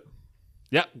 let's do it.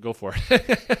 Yeah, go for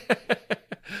it.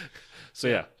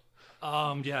 So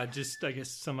just I guess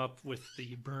sum up with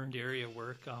the burned area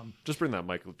work. Just bring that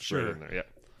mic right in there. Yeah.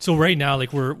 So right now,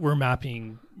 like, we're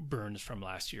mapping burns from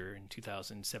last year in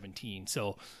 2017.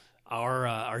 So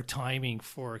our timing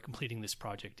for completing this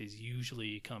project is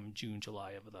usually come June,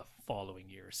 July of the following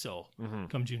year. So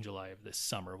come June, July of this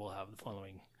summer, we'll have the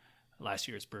following last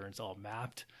year's burns all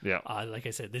mapped. Yeah. Like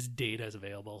I said, this data is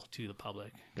available to the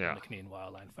public on the Canadian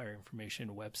Wildland Fire Information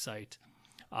website.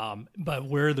 But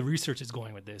where the research is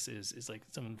going with this is like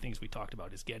some of the things we talked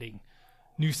about is getting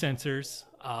new sensors,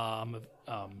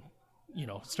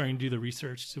 starting to do the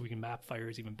research so we can map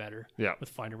fires even better with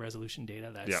finer resolution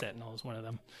data. Sentinel is one of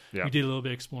them. Yeah. We did a little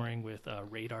bit exploring with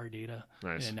radar data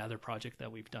in another project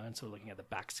that we've done. So looking at the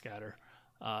backscatter.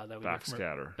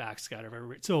 Backscatter.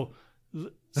 So we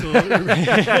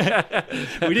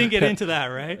didn't get into that,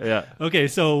 right? Yeah. Okay,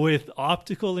 so with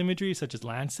optical imagery such as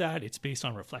Landsat, it's based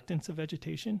on reflectance of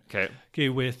vegetation. Okay,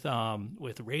 with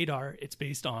radar, it's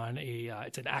based on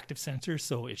it's an active sensor,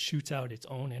 so it shoots out its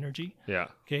own energy. Yeah.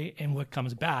 Okay, and what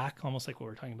comes back, almost like what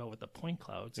we're talking about with the point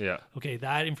clouds. Yeah. Okay,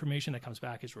 that information that comes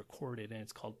back is recorded, and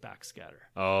it's called backscatter.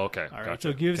 Oh, okay. All right, gotcha. So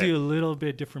it gives you a little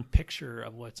bit different picture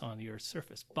of what's on the Earth's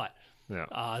surface, but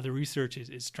the research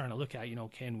is trying to look at,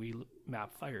 can we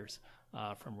map fires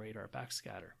from radar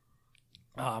backscatter?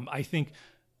 I think,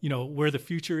 where the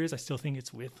future is, I still think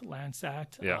it's with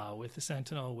Landsat, with the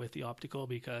Sentinel, with the optical,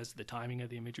 because the timing of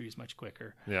the imagery is much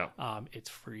quicker. Yeah. It's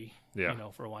free,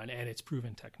 for one, and it's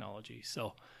proven technology.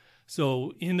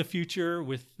 So in the future,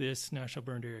 with this National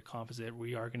Burned Area Composite,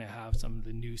 we are going to have some of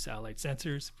the new satellite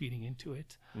sensors feeding into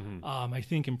it. I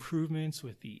think improvements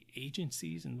with the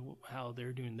agencies and how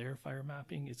they're doing their fire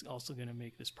mapping is also going to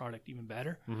make this product even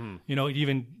better. It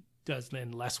even does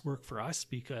then less work for us,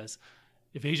 because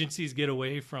if agencies get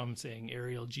away from saying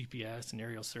aerial GPS and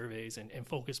aerial surveys and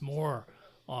focus more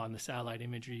on the satellite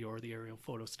imagery or the aerial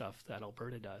photo stuff that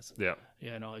Alberta does. Yeah.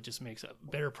 It just makes a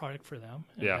better product for them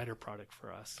and a better product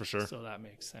for us. For sure. So that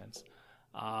makes sense.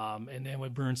 And then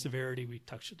with burn severity, we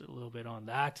touched a little bit on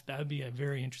that. That would be a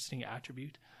very interesting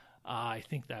attribute. I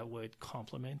think that would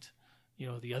complement,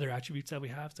 the other attributes that we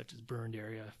have, such as burned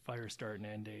area, fire start and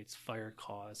end dates, fire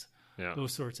cause,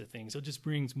 those sorts of things. So it just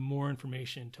brings more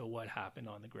information to what happened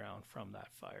on the ground from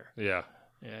that fire. Yeah.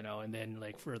 And then,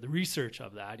 like, for the research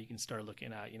of that, you can start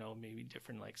looking at, maybe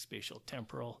different, like, spatial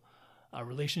temporal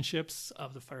relationships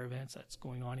of the fire events that's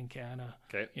going on in Canada.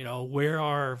 Okay. Where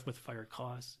are, with fire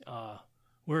cause,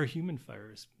 where are human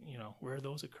fires? Where are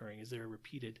those occurring? Is there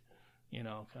repeated, kind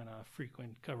of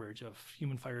frequent coverage of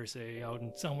human fires, say, out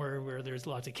in somewhere where there's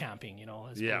lots of camping,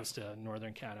 as opposed to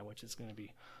northern Canada, which is going to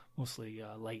be mostly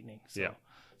lightning.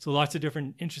 So lots of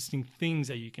different interesting things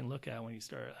that you can look at when you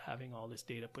start having all this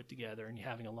data put together and you're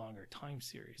having a longer time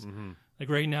series.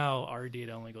 Like right now, our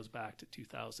data only goes back to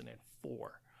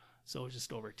 2004. So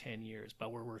just over 10 years,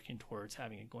 but we're working towards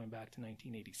having it going back to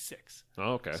 1986.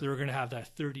 Oh, okay. So we're going to have that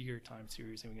 30-year time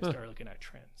series, and we can start looking at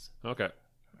trends. Okay.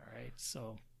 All right.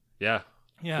 So yeah.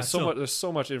 Yeah, there's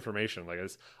so much information. Like,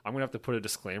 I'm gonna have to put a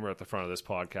disclaimer at the front of this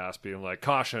podcast, being like,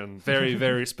 "Caution, very,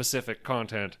 very specific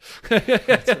content."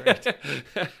 That's right.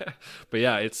 But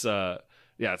yeah, it's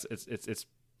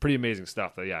pretty amazing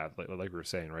stuff. That like we were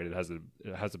saying, right? It has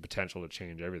the potential to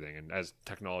change everything. And as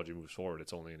technology moves forward,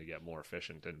 it's only going to get more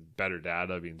efficient, and better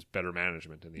data means better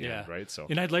management in the end, right? So,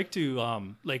 and I'd like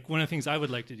to like one of the things I would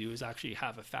like to do is actually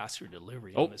have a faster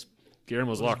delivery on this.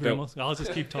 Guillermo's locked out. I'll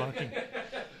just keep talking.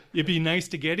 It'd be nice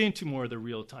to get into more of the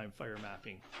real-time fire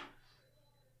mapping.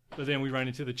 But then we run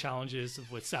into the challenges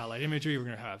of with satellite imagery. We're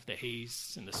going to have the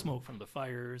haze and the smoke from the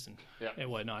fires and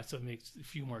whatnot. So it makes a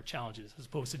few more challenges as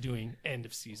opposed to doing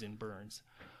end-of-season burns.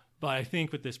 But I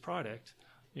think with this product,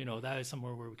 that is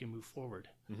somewhere where we can move forward.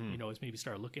 Is maybe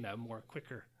start looking at more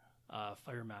quicker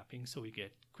fire mapping so we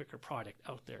get quicker product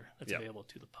out there that's available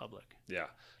to the public. Yeah,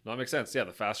 no, that makes sense. Yeah,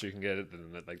 the faster you can get it,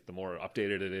 then the more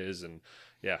updated it is, and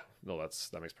that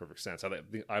makes perfect sense.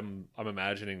 I'm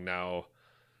imagining now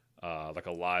like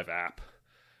a live app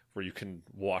where you can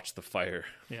watch the fire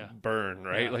burn,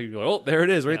 right? Like you go, oh, there it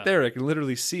is, right there. I can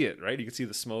literally see it, right? You can see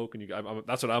the smoke, and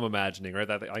that's what I'm imagining,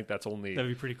 right? I think that'd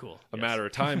be pretty cool. A matter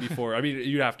of time before. I mean,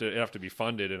 it'd have to be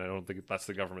funded, and I don't think that's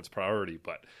the government's priority.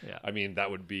 But I mean, that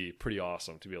would be pretty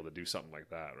awesome to be able to do something like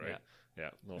that, right? Yeah,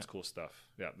 it's cool stuff.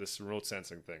 Yeah, this remote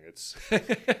sensing thing, it's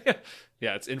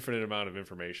it's infinite amount of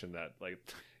information that I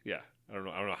don't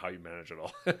know how you manage it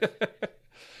all.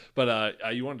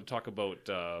 But you wanted to talk about...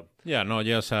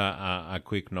 just a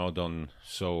quick note on...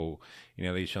 So, in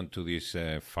addition to this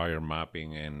fire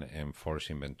mapping and force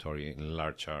inventory in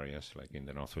large areas, like in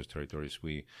the Northwest Territories,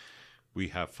 we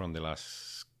have, from the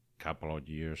last couple of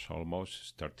years almost,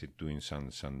 started doing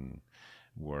some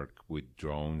work with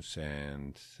drones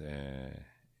and,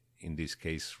 in this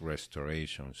case,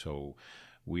 restoration. So,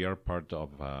 we are part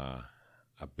of...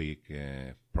 a big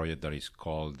project that is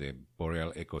called the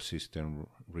Boreal Ecosystem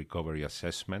Recovery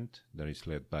Assessment, that is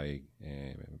led by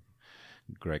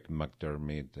Greg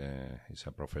McDermott. He's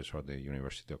a professor at the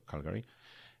University of Calgary.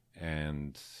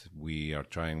 And we are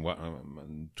trying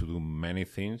to do many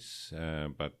things,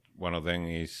 but one of them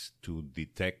is to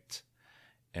detect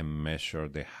and measure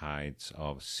the heights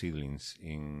of seedlings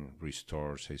in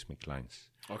restored seismic lines.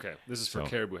 Okay, this is for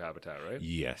caribou habitat, right?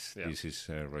 Yes, this is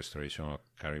restoration of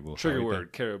caribou Trigger habitat.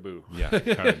 word, caribou. Yeah,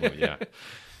 caribou,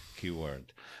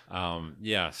 keyword.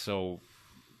 So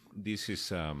this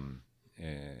is an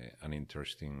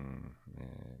interesting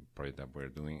project that we're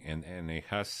doing, and it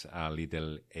has a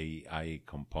little AI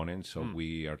component, so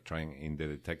we are trying in the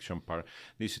detection part.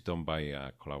 This is done by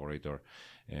a collaborator,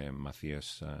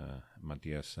 Matthias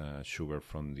Schubert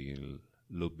from the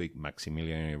Ludwig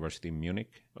Maximilian University in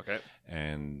Munich. Okay.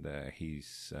 And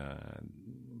he's,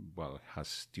 has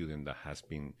student that has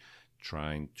been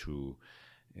trying to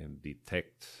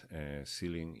detect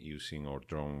ceiling using our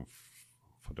drone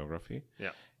photography.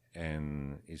 Yeah.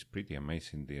 And it's pretty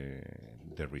amazing,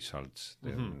 the results.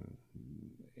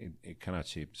 It can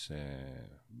achieve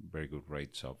very good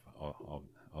rates of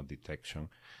detection.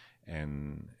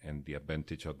 And the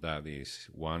advantage of that is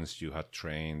once you have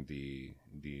trained the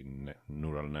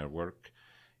neural network,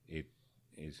 the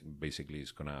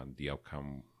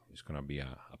outcome is gonna be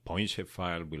a point shape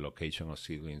file with location of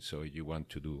seedlings. So you want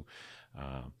to do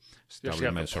you actually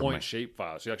have a point shape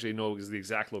file, so you actually know the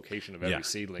exact location of every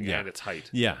seedling and its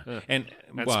height. And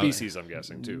species, I'm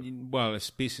guessing too. Well,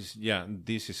 species,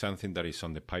 this is something that is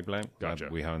on the pipeline. Gotcha.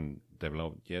 That we haven't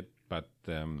developed yet, but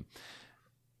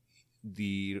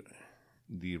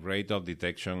the rate of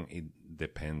detection, it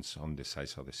depends on the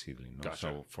size of the seedling. No? Gotcha.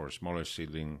 So for smaller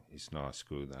seedling, it's not as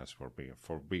good as for bigger.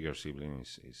 For bigger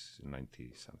seedlings, it's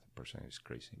 90-something%. It's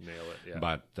crazy. Nail it. Yeah.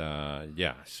 But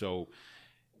so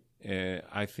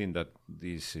I think that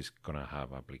this is gonna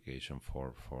have application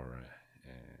for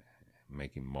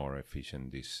making more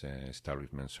efficient these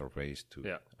establishment surveys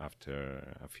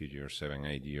after a few years,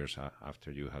 7-8 years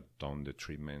after you had done the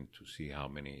treatment, to see how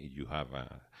many you have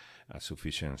a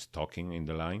sufficient stocking in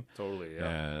the line. Totally,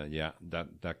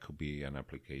 that could be an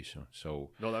application. So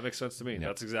no, that makes sense to me.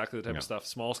 That's exactly the type of stuff,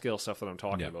 small scale stuff that I'm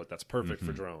talking about. That's perfect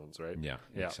for drones, right? Yeah,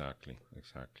 exactly.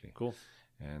 Cool.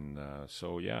 And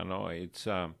it's.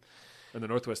 In the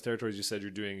Northwest Territories, you said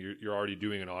you're already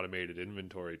doing an automated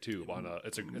inventory too.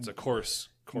 It's a coarse.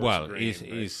 Well, grain,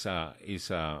 it's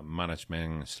a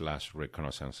management /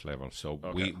 reconnaissance level. So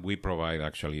we provide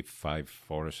actually 5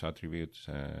 forest attributes: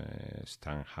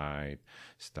 stand height,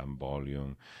 stand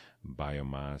volume,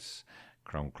 biomass,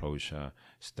 crown closure,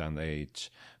 stand age,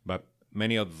 but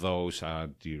many of those are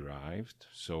derived,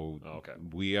 so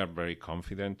we are very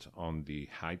confident on the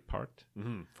height part.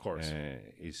 Of course.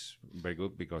 It's very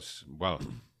good because,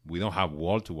 we don't have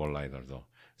wall-to-wall LiDAR, though.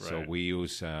 So we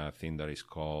use a thing that is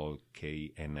called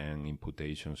KNN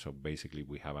imputation. So basically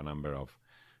we have a number of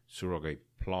surrogate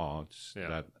plots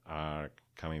that are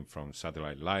coming from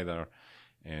satellite LiDAR,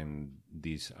 and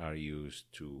these are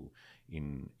used to,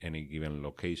 in any given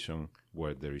location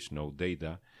where there is no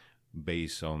data,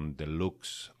 based on the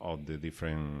looks of the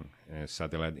different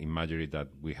satellite imagery that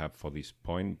we have for this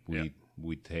point,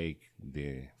 we take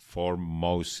the 4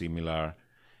 most similar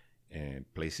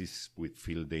places with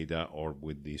field data or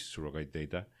with this surrogate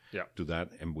data to that,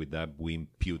 and with that we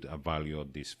impute a value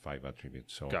of these 5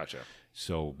 attributes. So,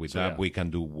 so with that we can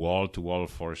do wall-to-wall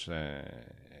force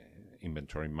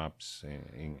inventory maps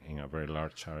in a very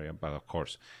large area, but of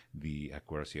course the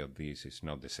accuracy of this is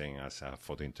not the same as a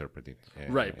photo interpretive.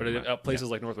 But at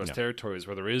places like Northwest Territories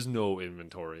where there is no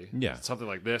inventory, something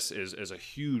like this is a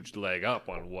huge leg up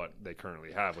on what they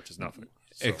currently have, which is nothing.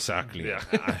 So, exactly.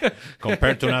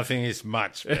 Compared to nothing is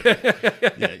much better.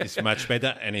 It's much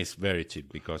better, and it's very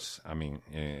cheap because, I mean,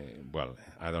 well,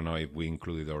 I don't know if we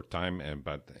included our time,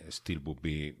 but still would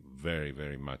be very,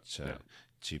 very much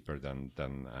cheaper than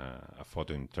a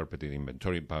photo interpreted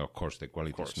inventory, but of course the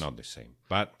quality is not the same.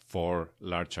 But for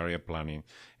large area planning,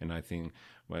 and I think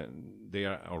they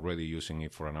are already using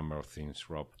it for a number of things,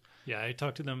 Rob. Yeah, I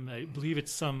talked to them. I believe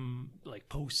it's some like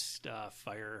post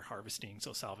fire harvesting,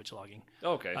 so salvage logging.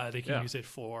 Okay. They can use it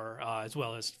for as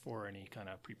well as for any kind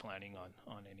of pre-planning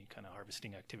on any kind of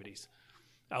harvesting activities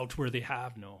out where they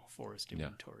have no forest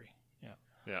inventory.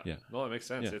 Yeah. No, it makes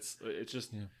sense. Yeah. It's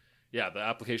just the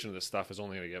application of this stuff is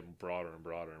only going to get broader and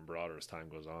broader and broader as time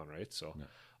goes on, right? So,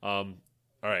 all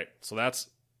right. So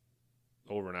that's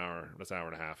over an hour. That's an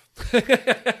hour and a half.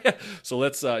 So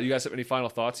let's. You guys have any final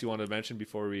thoughts you want to mention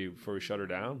before we shut her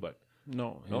down? But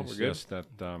no, we're good. Just that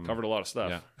covered a lot of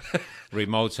stuff. Yeah.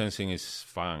 Remote sensing is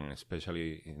fun,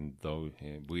 especially though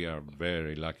we are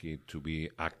very lucky to be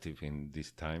active in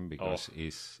this time because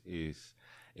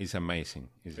it's amazing.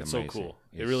 It's amazing. So cool.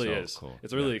 It really is. Cool.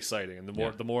 It's really exciting, and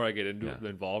the more I get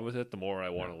involved with it, the more I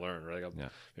want to learn. Right? Maybe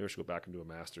I should go back and do a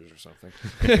master's or something.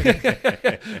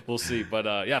 We'll see. But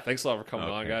thanks a lot for coming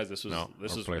on, guys. This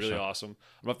was really awesome.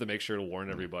 I'm gonna have to make sure to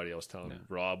warn everybody. I was telling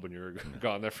Rob when you were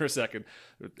gone there for a second,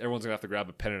 everyone's gonna have to grab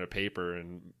a pen and a paper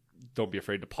and don't be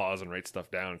afraid to pause and write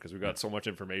stuff down because we've got so much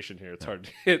information here. It's hard.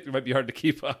 It might be hard to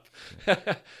keep up.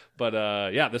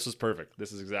 But this was perfect.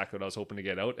 This is exactly what I was hoping to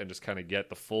get out and just kind of get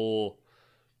the full,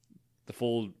 I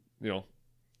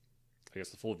guess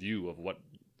the full view of what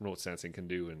remote sensing can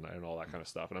do and all that kind of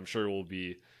stuff. And I'm sure it will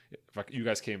be, if you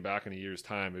guys came back in a year's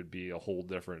time, it'd be a whole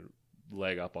different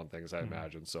leg up on things, I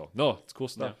imagine. So no, it's cool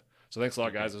stuff. So thanks a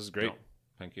lot, guys. This is great.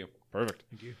 Thank you. Perfect.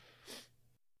 Thank you.